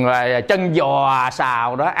 Còn là chân giò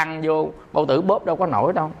xào đó ăn vô, bao tử bóp đâu có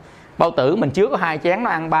nổi đâu. Bao tử mình chứa có 2 chén, nó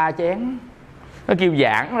ăn 3 chén. Nó kêu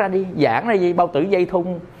giãn ra đi, giãn ra gì, bao tử dây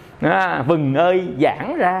thun. Vừng ơi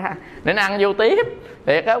giãn ra để nó ăn vô tiếp.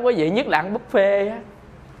 Thiệt á quý vị, nhất là ăn buffet á.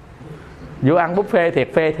 Vô ăn buffet thiệt,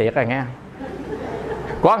 phê thiệt rồi nghe.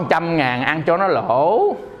 Có 100.000 ăn cho nó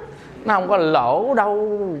lỗ. Nó không có lỗ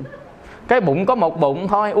đâu. Cái bụng có một bụng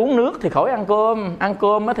thôi. Uống nước thì khỏi ăn cơm, ăn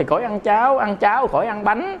cơm thì khỏi ăn cháo, ăn cháo khỏi ăn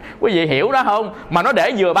bánh. Quý vị hiểu đó không? Mà nó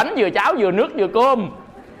để vừa bánh vừa cháo vừa nước vừa cơm.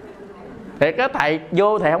 Thiệt á, thầy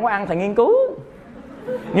vô thầy không có ăn, thầy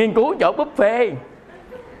nghiên cứu chỗ buffet.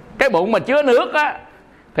 Cái bụng mà chứa nước á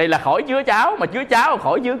thì là khỏi chứa cháo, mà chứa cháo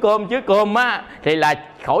khỏi chứa cơm á thì là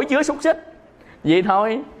khỏi chứa xúc xích. Vậy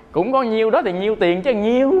thôi, cũng có nhiêu đó thì nhiêu tiền chứ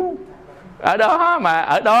nhiêu. Ở đó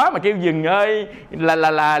mà kêu dừng ơi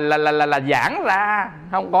là giãn ra,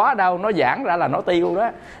 không có đâu, nó giãn ra là nó tiêu đó.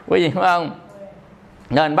 Quý vị hiểu không?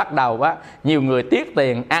 Nên bắt đầu á, nhiều người tiếc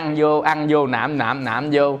tiền ăn vô nạm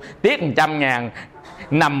vô, tiếc 100.000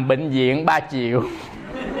 nằm bệnh viện 3 triệu.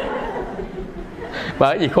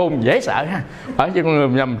 Bởi vì khôn dễ sợ ha. Bởi vì con người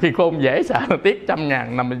nhầm khi khôn dễ sợ, tiếc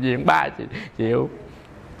 100.000 nằm bệnh viện 3 triệu.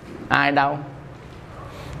 Ai đâu.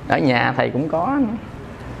 Ở nhà thầy cũng có nữa.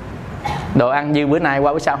 Đồ ăn như bữa nay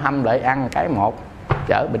qua bữa sau hâm lại ăn cái một,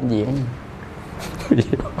 chở bệnh viện.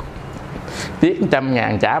 Tiếc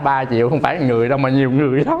 100.000 trả 3 triệu, không phải người đâu mà nhiều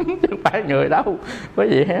người lắm, chứ không phải người đâu. Quý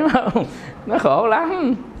vị hiểu không? Nó khổ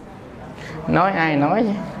lắm. Nói ai nói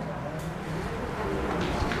vậy?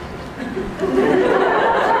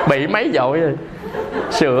 Bị mấy dội rồi.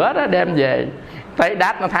 Sữa đó đem về, thấy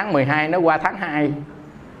đát nó tháng 12, nó qua tháng 2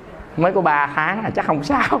 mới có 3 tháng chắc không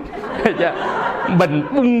sao. Mình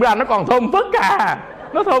bung ra nó còn thơm phức à.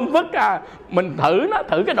 Nó thơm phức à. Mình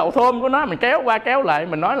thử cái độ thơm của nó, mình kéo qua kéo lại,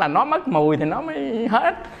 mình nói là nó mất mùi thì nó mới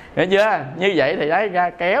hết. Hiểu chưa? Như vậy thì đấy, ra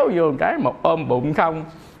kéo vô cái một ôm bụng không.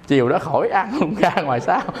 Chiều đó khỏi ăn luôn, ra ngoài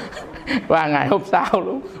sau. Qua ngày hôm sau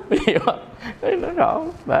luôn. Hiểu không? Nó khổ.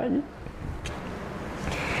 Bởi vì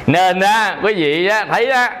nên á, quý vị á,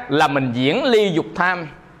 thấy á, là mình diễn ly dục tham,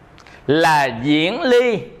 là diễn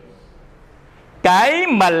ly cái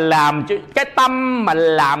mà làm cho cái tâm mà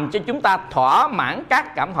làm cho chúng ta thỏa mãn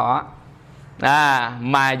các cảm thọ.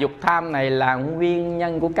 Mà dục tham này là nguyên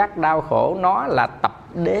nhân của các đau khổ. Nó là tập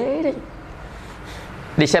đế đấy.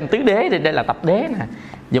 Đi xem tứ đế thì đây là tập đế nè.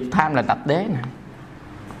 Dục tham là tập đế nè.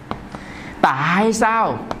 Tại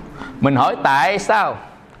sao? Mình hỏi tại sao?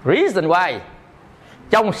 Reason why.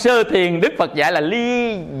 Trong sơ thiền Đức Phật dạy là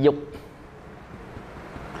ly dục.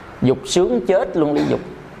 Dục sướng chết luôn ly dục.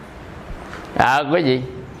 Quý vị,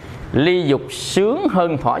 ly dục sướng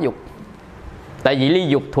hơn thỏa dục. Tại vì ly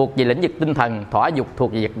dục thuộc về lĩnh vực tinh thần, thỏa dục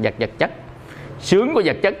thuộc về vật chất. Sướng của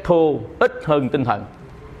vật chất thô ít hơn tinh thần.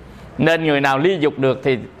 Nên người nào ly dục được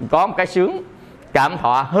thì có một cái sướng cảm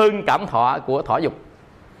thọ hơn cảm thọ của thọ dục.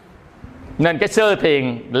 Nên cái sơ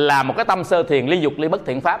thiền là một cái tâm sơ thiền ly dục ly bất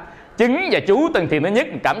thiện pháp. Chứng và chú tầng thiền thứ nhất,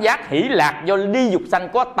 cảm giác hỷ lạc do ly dục sanh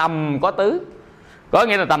có tầm có tứ. Có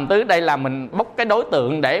nghĩa là tầm tứ đây là mình bốc cái đối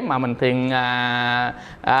tượng để mà mình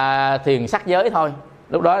thiền sắc giới thôi.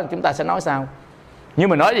 Lúc đó chúng ta sẽ nói sao. Nhưng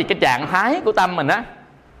mà nói gì cái trạng thái của tâm mình á,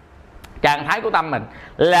 trạng thái của tâm mình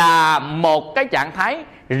là một cái trạng thái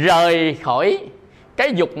rời khỏi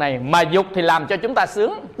cái dục này. Mà dục thì làm cho chúng ta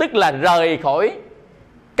sướng, tức là rời khỏi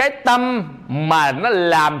cái tâm mà nó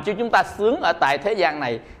làm cho chúng ta sướng ở tại thế gian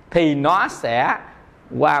này, thì nó sẽ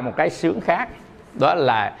qua một cái sướng khác. Đó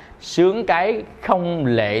là sướng cái không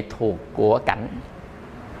lệ thuộc của cảnh.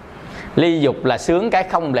 Ly dục là sướng cái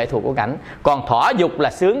không lệ thuộc của cảnh, còn thỏa dục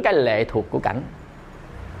là sướng cái lệ thuộc của cảnh.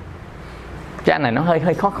 Cái này nó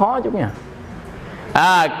hơi khó chút nha.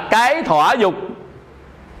 Cái thỏa dục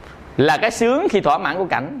là cái sướng khi thỏa mãn của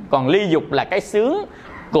cảnh, còn ly dục là cái sướng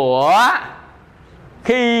của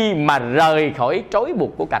khi mà rời khỏi trói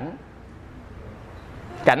buộc của cảnh.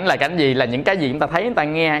 Cảnh là cảnh gì? Là những cái gì chúng ta thấy, chúng ta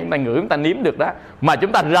nghe, chúng ta ngửi, chúng ta nếm được đó, mà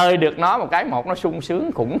chúng ta rời được nó một cái nó sung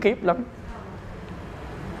sướng khủng khiếp lắm.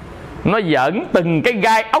 Nó giỡn từng cái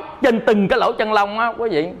gai ốc trên từng cái lỗ chân lông á quý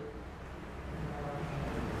vị.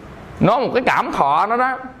 Nó một cái cảm thọ nó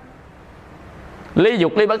đó. Ly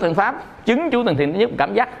dục ly bất thiện pháp, chứng chú tầng thiền thứ nhất,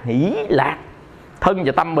 cảm giác hỷ lạc thân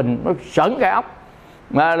và tâm mình nó sởn gai ốc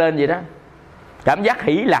mà lên gì đó. Cảm giác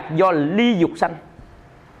hỷ lạc do ly dục sanh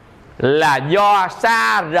là do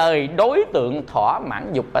xa rời đối tượng thỏa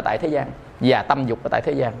mãn dục ở tại thế gian và tâm dục ở tại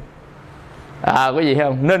thế gian. Quý vị thấy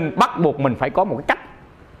không? Nên bắt buộc mình phải có một cái cách,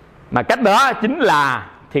 mà cách đó chính là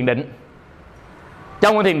thiền định.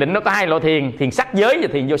 Trong cái thiền định nó có hai loại thiền, thiền sắc giới và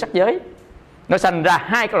thiền vô sắc giới. Nó sanh ra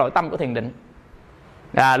hai cái loại tâm của thiền định.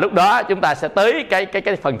 Lúc đó chúng ta sẽ tới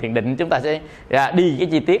cái phần thiền định, chúng ta sẽ đi cái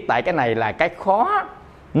chi tiết. Tại cái này là cái khó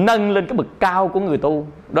nâng lên cái bậc cao của người tu.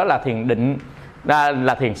 Đó là thiền định,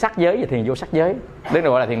 là thiền sắc giới và thiền vô sắc giới. Đấy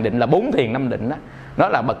gọi là thiền định, là 4 thiền 5 định đó. Nó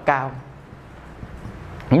là bậc cao.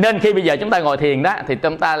 Nên khi bây giờ chúng ta ngồi thiền đó, thì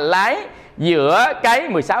chúng ta lái giữa cái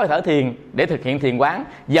 16 hơi thở thiền để thực hiện thiền quán,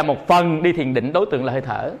 và một phần đi thiền định đối tượng là hơi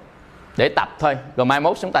thở để tập thôi. Rồi mai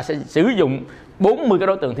mốt chúng ta sẽ sử dụng 40 cái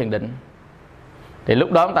đối tượng thiền định. Thì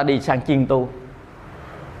lúc đó chúng ta đi sang chuyên tu,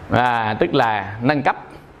 tức là nâng cấp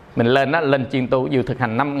mình lên đó, lên chuyên tu. Dù thực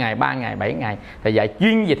hành 5 ngày, 3 ngày, 7 ngày thì dạy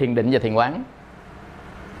chuyên về thiền định và thiền quán.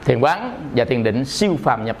 Thiền quán và thiền định siêu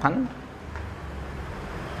phàm nhập thánh.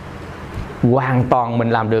 Hoàn toàn mình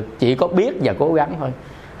làm được, chỉ có biết và cố gắng thôi.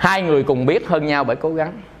 Hai người cùng biết hơn nhau bởi cố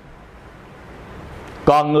gắng.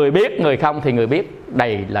 Còn người biết, người không thì người biết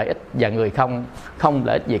đầy lợi ích, và người không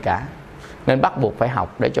lợi ích gì cả. Nên bắt buộc phải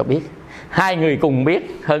học để cho biết. Hai người cùng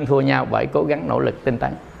biết hơn thua nhau bởi cố gắng nỗ lực tinh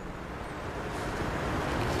tấn.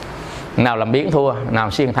 Nào làm biến thua,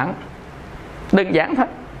 nào siêng thắng. Đơn giản thôi.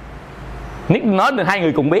 Nói được hai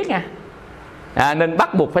người cùng biết nha. Nên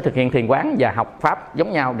bắt buộc phải thực hiện thiền quán và học pháp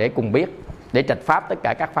giống nhau để cùng biết, để trạch pháp tất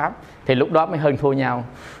cả các pháp. Thì lúc đó mới hơn thua nhau.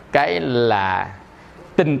 Cái là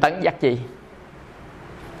tinh tấn giác chi.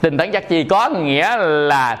 Tinh tấn giác chi có nghĩa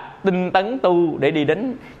là tinh tấn tu để đi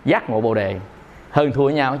đến giác ngộ Bồ Đề. Hơn thua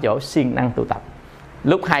nhau ở chỗ siêng năng tu tập.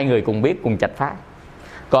 Lúc hai người cùng biết, cùng trạch pháp.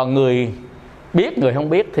 Còn người biết, người không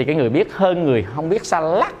biết thì cái người biết hơn người không biết xa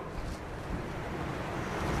lắc.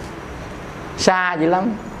 Xa dữ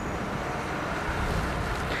lắm.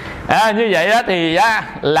 Như vậy đó thì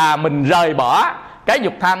là mình rời bỏ cái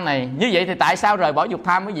dục tham này. Như vậy thì tại sao rời bỏ dục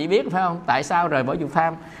tham quý vị biết phải không? Tại sao rời bỏ dục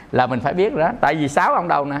tham là mình phải biết đó. Tại vì 6 ông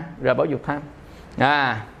đầu nè, rời bỏ dục tham.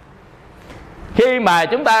 Khi mà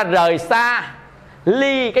chúng ta rời xa,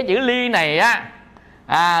 ly, cái chữ ly này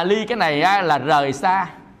ly cái này là rời xa.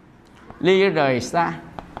 Ly rời xa,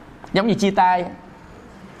 giống như chia tay.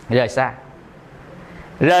 Rời xa,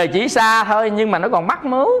 rời chỉ xa thôi, nhưng mà nó còn mắc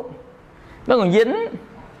mứu, nó còn dính.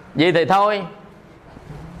 Vậy thì thôi.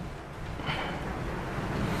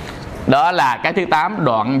 Đó là cái thứ 8,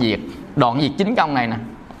 đoạn diệt. Đoạn diệt chính công này nè.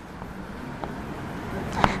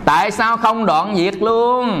 Tại sao không đoạn diệt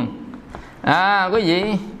luôn? Quý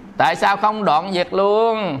vị, tại sao không đoạn diệt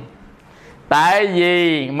luôn? Tại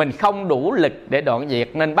vì mình không đủ lực để đoạn diệt,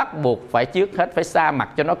 nên bắt buộc phải trước hết phải xa mặt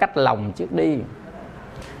cho nó cách lòng trước đi.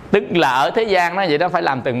 Tức là ở thế gian nó vậy đó, phải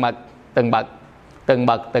làm từng bậc, từng bậc, từng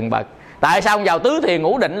bậc, từng bậc. Tại sao không vào tứ thiền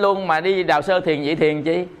ngũ định luôn mà đi đào sơ thiền nhị thiền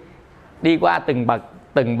chi? Đi qua từng bậc,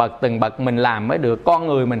 từng bậc, từng bậc mình làm mới được. Con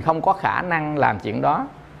người mình không có khả năng làm chuyện đó.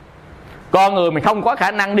 Con người mình không có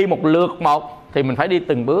khả năng đi một lượt một, thì mình phải đi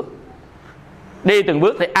từng bước. Đi từng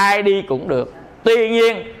bước thì ai đi cũng được. Tuy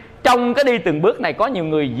nhiên Trong cái đi từng bước này có nhiều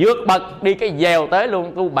người vượt bậc, đi cái dèo tới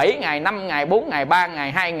luôn, tu 7 ngày, 5 ngày, 4 ngày, 3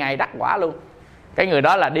 ngày, 2 ngày đắc quả luôn. Cái người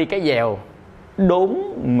đó là đi cái dèo đốn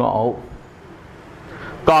ngộ.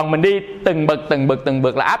 Còn mình đi từng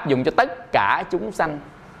bậc là áp dụng cho tất cả chúng sanh.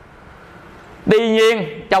 Tuy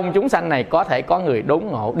nhiên trong chúng sanh này có thể có người đốn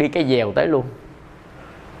ngộ, đi cái dèo tới luôn.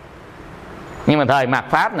 Nhưng mà thời mạt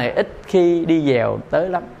Pháp này ít khi đi dèo tới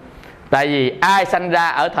lắm. Tại vì ai sanh ra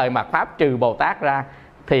ở thời mạt Pháp trừ Bồ Tát ra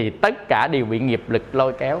thì tất cả đều bị nghiệp lực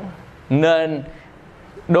lôi kéo. Nên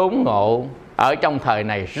đốn ngộ ở trong thời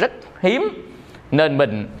này rất hiếm. Nên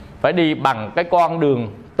mình phải đi bằng cái con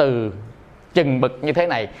đường từ chừng bực như thế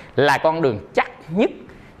này, là con đường chắc nhất,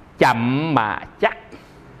 chậm mà chắc.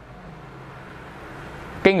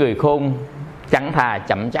 Cái người khôn chẳng thà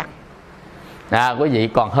chậm chắc. Quý vị,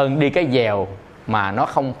 còn hơn đi cái dèo mà nó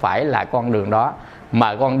không phải là con đường đó,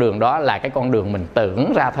 mà con đường đó là cái con đường mình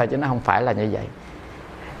tưởng ra thôi, chứ nó không phải là như vậy.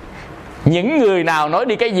 Những người nào nói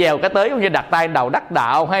đi cái dèo cái tới cũng như đặt tay đầu đắc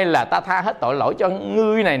đạo, hay là ta tha hết tội lỗi cho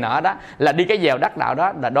ngươi này nọ, đó là đi cái dèo đắc đạo,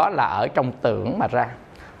 đó là ở trong tưởng mà ra.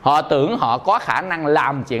 Họ tưởng họ có khả năng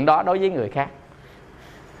làm chuyện đó đối với người khác,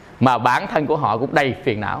 mà bản thân của họ cũng đầy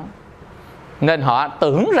phiền não. Nên họ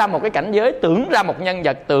tưởng ra một cái cảnh giới, tưởng ra một nhân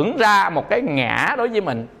vật, tưởng ra một cái ngã đối với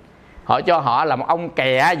mình. Họ cho họ là một ông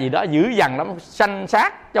kè gì đó dữ dằn lắm, sanh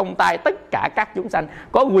sát trong tay tất cả các chúng sanh.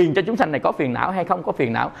 Có quyền cho chúng sanh này có phiền não hay không có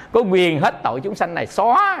phiền não, có quyền hết tội chúng sanh này,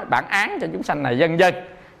 xóa bản án cho chúng sanh này, vân vân.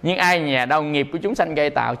 Nhưng ai nhà đâu, nghiệp của chúng sanh gây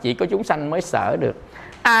tạo, chỉ có chúng sanh mới sợ được.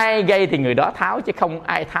 Ai gây thì người đó tháo, chứ không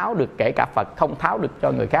ai tháo được. Kể cả Phật không tháo được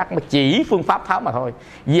cho người khác, mà chỉ phương pháp tháo mà thôi,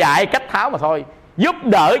 dạy cách tháo mà thôi, giúp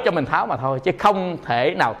đỡ cho mình tháo mà thôi, chứ không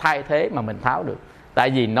thể nào thay thế mà mình tháo được. Tại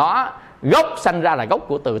vì nó gốc sanh ra là gốc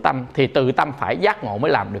của tự tâm, thì tự tâm phải giác ngộ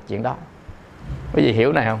mới làm được chuyện đó. Quý vị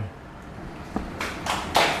hiểu này không?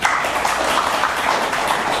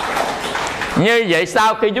 Như vậy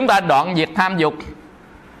sau khi chúng ta đoạn diệt tham dục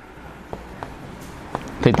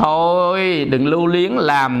thì thôi, đừng lưu luyến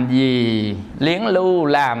làm gì, liếng lưu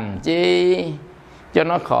làm chi cho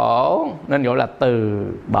nó khổ. Nên gọi là từ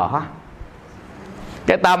bỏ.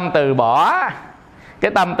 Cái tâm từ bỏ,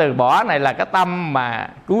 cái tâm từ bỏ này là cái tâm mà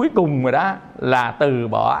cuối cùng rồi đó, là từ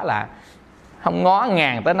bỏ, là không ngó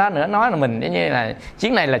ngàng tới nó nữa. Nói là mình như là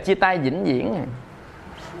chuyến này là chia tay vĩnh viễn,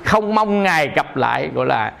 không mong ngày gặp lại, gọi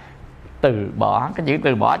là từ bỏ. Cái chữ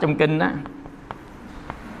từ bỏ trong kinh đó.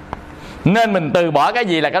 Nên mình từ bỏ cái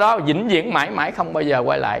gì là cái đó vĩnh viễn, mãi mãi không bao giờ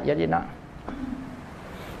quay lại với nó.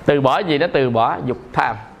 Từ bỏ gì đó? Từ bỏ dục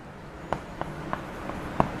tham.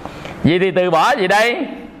 Vậy thì từ bỏ gì đây?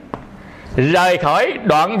 Rời khỏi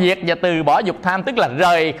đoạn diệt và từ bỏ dục tham, tức là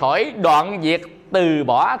rời khỏi đoạn diệt, từ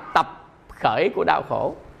bỏ tập khởi của đau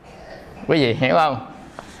khổ. Quý vị hiểu không?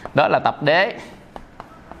 Đó là tập đế.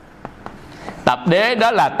 Tập đế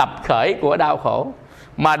đó là tập khởi của đau khổ.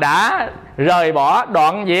 Mà đã rời bỏ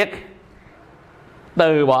đoạn diệt,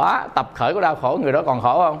 từ bỏ tập khởi của đau khổ, người đó còn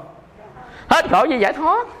khổ không? Hết khổ vì giải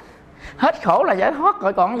thoát. Hết khổ là giải thoát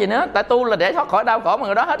rồi còn gì nữa. Tại tu là để thoát khỏi đau khổ, mà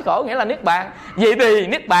người đó hết khổ nghĩa là niết bàn. Vậy thì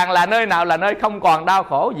niết bàn là nơi nào? Là nơi không còn đau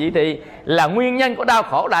khổ. Vậy thì là nguyên nhân của đau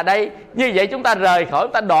khổ là đây. Như vậy chúng ta rời khỏi,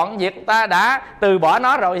 chúng ta đoạn diệt, ta đã từ bỏ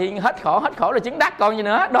nó rồi thì hết khổ. Hết khổ là chứng đắc còn gì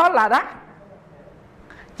nữa. Đó là đắc.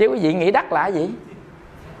 Chứ quý vị nghĩ đắc là gì?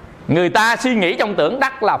 Người ta suy nghĩ trong tưởng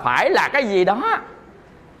đắc là phải là cái gì đó,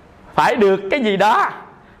 phải được cái gì đó.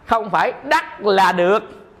 Không phải đắc là được,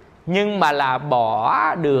 nhưng mà là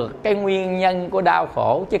bỏ được cái nguyên nhân của đau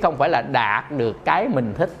khổ, chứ không phải là đạt được cái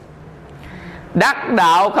mình thích. Đắc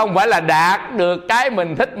đạo không phải là đạt được cái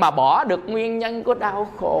mình thích, mà bỏ được nguyên nhân của đau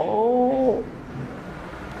khổ.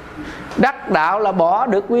 Đắc đạo là bỏ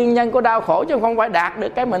được nguyên nhân của đau khổ, chứ không phải đạt được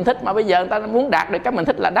cái mình thích. Mà bây giờ người ta muốn đạt được cái mình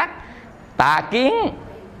thích là đắc. Tà kiến.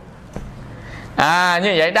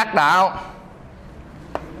 Như vậy đắc đạo.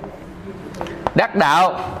 Đắc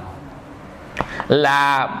đạo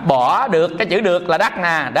là bỏ được, cái chữ được là đắc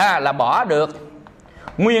nè, đó là bỏ được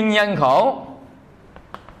nguyên nhân khổ.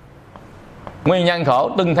 Nguyên nhân khổ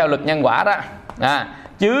tuân theo luật nhân quả đó,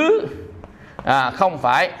 chứ không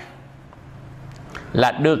phải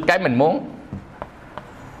là được cái mình muốn.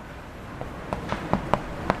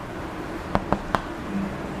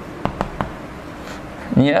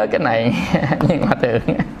 Nhớ cái này nhưng mà tưởng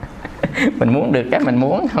mình muốn được cái mình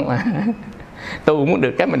muốn không à. Tu muốn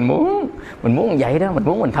được cái mình muốn vậy đó, mình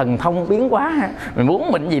muốn mình thần thông biến hóa, mình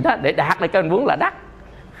muốn mình gì đó để đạt được cái mình muốn là đắc.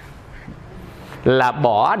 Là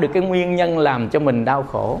bỏ được cái nguyên nhân làm cho mình đau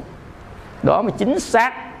khổ. Đó mới chính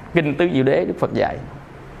xác kinh Tứ Diệu Đế Đức Phật dạy.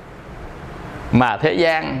 Mà thế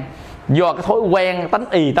gian do cái thói quen tánh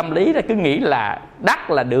ì tâm lý đó, cứ nghĩ là đắc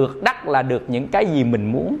là được những cái gì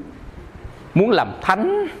mình muốn. muốn làm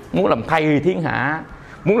thánh, muốn làm thầy thiên hạ,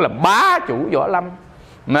 muốn làm bá chủ võ lâm,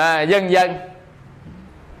 mà dần dần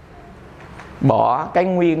bỏ cái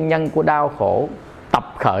nguyên nhân của đau khổ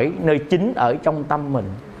tập khởi nơi chính ở trong tâm mình.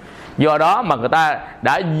 Do đó mà người ta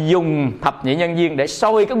đã dùng thập nhị nhân duyên để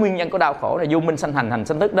soi cái nguyên nhân của đau khổ này, vô minh sanh hành, hành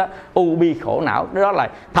sanh thức đó, u bi khổ não. Đó là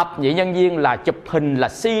thập nhị nhân duyên, là chụp hình, là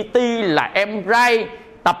CT, là MRI,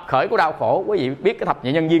 tập khởi của đau khổ. Quý vị biết cái thập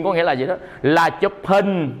nhị nhân duyên có nghĩa là gì đó? Là chụp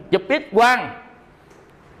hình, chụp X quang,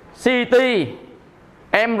 CT,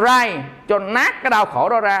 MRI cho nát cái đau khổ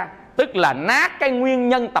đó ra, tức là nát cái nguyên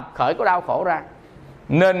nhân tập khởi của đau khổ ra.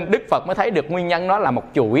 Nên Đức Phật mới thấy được nguyên nhân nó là một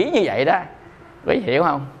chuỗi như vậy đó. Quý vị hiểu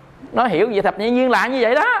không? Nó hiểu về thập nhị nhân duyên là như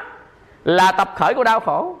vậy đó, là tập khởi của đau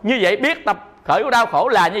khổ. Như vậy biết tập khởi của đau khổ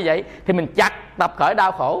là như vậy thì mình chặt tập khởi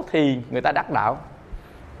đau khổ thì người ta đắc đạo.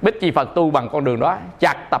 Bích Chi Phật tu bằng con đường đó,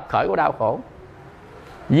 chặt tập khởi của đau khổ.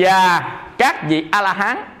 Và các vị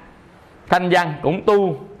A-la-hán thanh văn cũng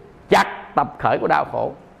tu chặt tập khởi của đau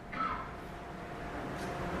khổ.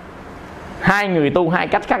 Hai người tu hai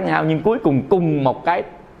cách khác nhau, nhưng cuối cùng cùng một cái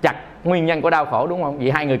chặt nguyên nhân của đau khổ, đúng không?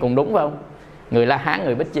 Vậy hai người cùng đúng phải không? Người La Hán,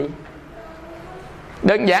 người Bích Chi.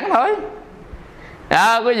 Đơn giản thôi.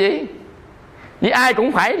 Quý vị, vì ai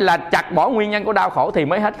cũng phải là chặt bỏ nguyên nhân của đau khổ thì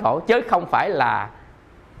mới hết khổ, chứ không phải là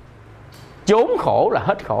trốn khổ là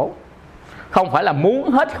hết khổ, không phải là muốn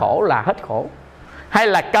hết khổ là hết khổ, hay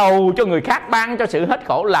là cầu cho người khác ban cho sự hết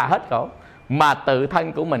khổ là hết khổ, mà tự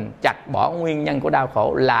thân của mình chặt bỏ nguyên nhân của đau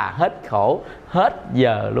khổ là hết khổ, hết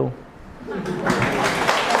giờ luôn.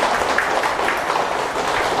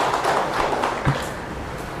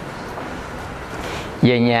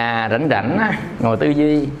 Về nhà rảnh rảnh á, ngồi tư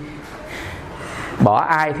duy, bỏ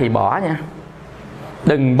ai thì bỏ nha,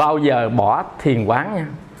 đừng bao giờ bỏ thiền quán nha.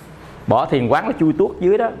 Bỏ thiền quán nó chui tuốt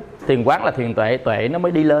dưới đó. Thiền quán là thiền tuệ, tuệ nó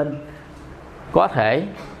mới đi lên. Có thể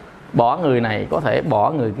bỏ người này, có thể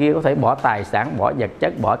bỏ người kia, có thể bỏ tài sản, bỏ vật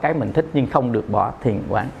chất, bỏ cái mình thích, nhưng không được bỏ thiền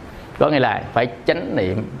quán. Có nghĩa là phải chánh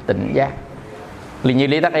niệm tỉnh giác. Như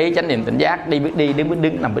Lý Tác Ý, chánh niệm tỉnh giác, đi biết đi, đứng biết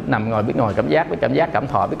đứng, nằm biết nằm, ngồi biết ngồi, cảm giác biết cảm giác, cảm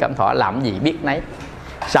thọ biết cảm thọ, làm gì biết nấy.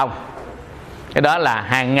 Xong. Cái đó là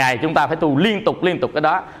hàng ngày chúng ta phải tu liên tục cái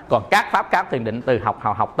đó. Còn các pháp khác thiền định từ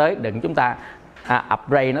học tới, đừng chúng ta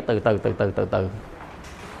upgrade nó từ từ.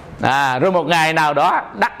 Rồi một ngày nào đó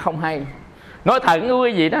đắc không hay. Nói thật với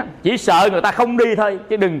quý vị đó, chỉ sợ người ta không đi thôi,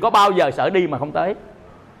 chứ đừng có bao giờ sợ đi mà không tới.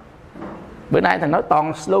 Bữa nay thầy nói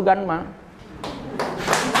toàn slogan mà.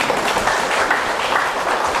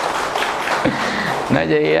 Nói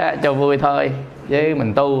gì cho vui thôi, chứ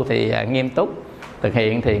mình tu thì nghiêm túc, thực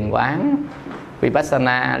hiện thiền quán,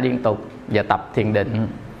 Vipassana liên tục, và tập thiền định,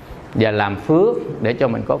 và làm phước để cho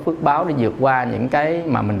mình có phước báo để vượt qua những cái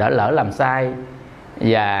mà mình đã lỡ làm sai.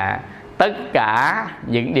 Và tất cả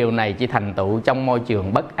những điều này chỉ thành tựu trong môi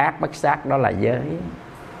trường bất ác bất sát, đó là giới.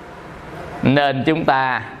 Nên chúng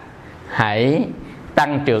ta hãy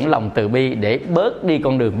tăng trưởng lòng từ bi để bớt đi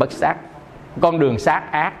con đường bất sát, con đường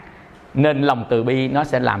sát ác. Nên lòng từ bi nó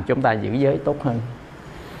sẽ làm cho chúng ta giữ giới tốt hơn.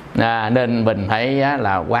 Nên mình phải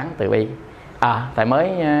là quán từ bi. Thầy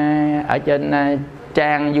mới ở trên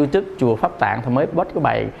trang YouTube chùa Pháp Tạng, thầy mới post cái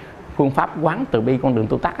bài phương pháp quán từ bi con đường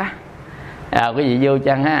tu tắc á. Quý vị vô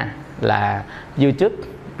trang ha, là YouTube,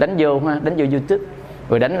 đánh vô YouTube,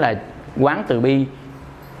 rồi đánh là quán từ bi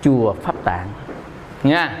chùa Pháp Tạng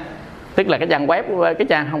nha. Tức là cái trang web, cái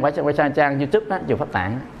trang không phải trang YouTube đó, chùa Pháp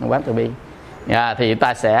Tạng quán từ bi. Thì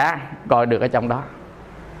ta sẽ coi được ở trong đó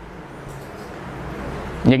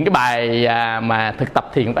những cái bài mà thực tập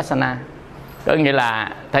thiền Vipassana. Có nghĩa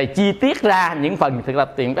là thầy chi tiết ra những phần thực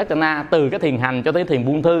tập thiền Vipassana, từ cái thiền hành cho tới thiền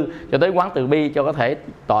buông thư, cho tới quán từ bi, cho có thể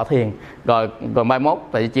tọa thiền. Rồi mai mốt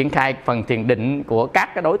thầy triển khai phần thiền định của các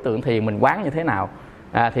cái đối tượng thiền mình quán như thế nào.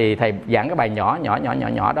 Thì thầy giảng cái bài nhỏ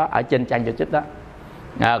đó ở trên trang YouTube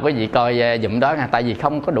đó. Quý vị coi dùm đó nha. Tại vì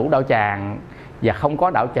không có đủ đạo tràng và không có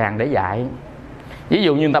đạo tràng để dạy. Ví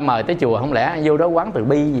dụ như người ta mời tới chùa, không lẽ vô đó quán từ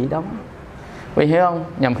bi gì đó. Quý vị hiểu không?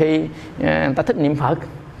 Nhằm khi người ta thích niệm Phật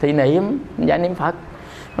thì niệm, giải niệm Phật.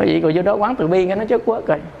 Quý vị còn vô đó quán từ bi cái nó chất quất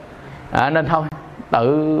rồi. Nên thôi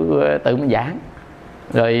tự mình giảng,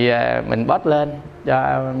 rồi mình post lên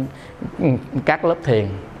cho các lớp thiền.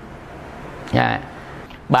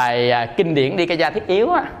 Bài kinh điển Đi Ca Gia Thiết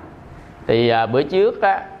Yếu á, thì bữa trước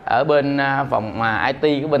á, ở bên phòng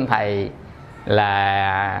IT của bên thầy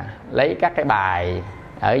là lấy các cái bài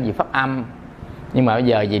ở vị pháp âm, nhưng mà bây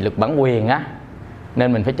giờ vì luật bản quyền á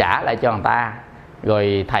nên mình phải trả lại cho người ta,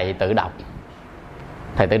 rồi thầy tự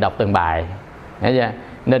đọc từng bài. Thấy chưa?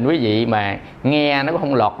 Nên quý vị mà nghe nó cũng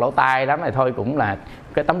không lọt lỗ tai lắm này thôi, cũng là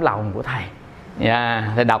cái tấm lòng của thầy.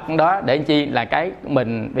 Thầy đọc đó để chi là cái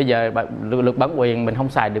mình bây giờ luật bản quyền mình không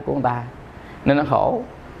xài được của người ta, nên nó khổ.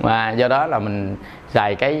 Và do đó là mình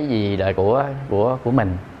xài cái gì là của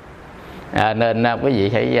mình. Nên quý vị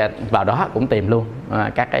hãy vào đó cũng tìm luôn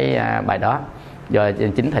các cái bài đó do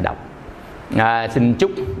chính thầy đọc. Xin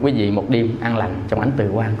chúc quý vị một đêm an lành trong ánh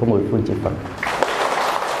từ quang của mười phương chư Phật.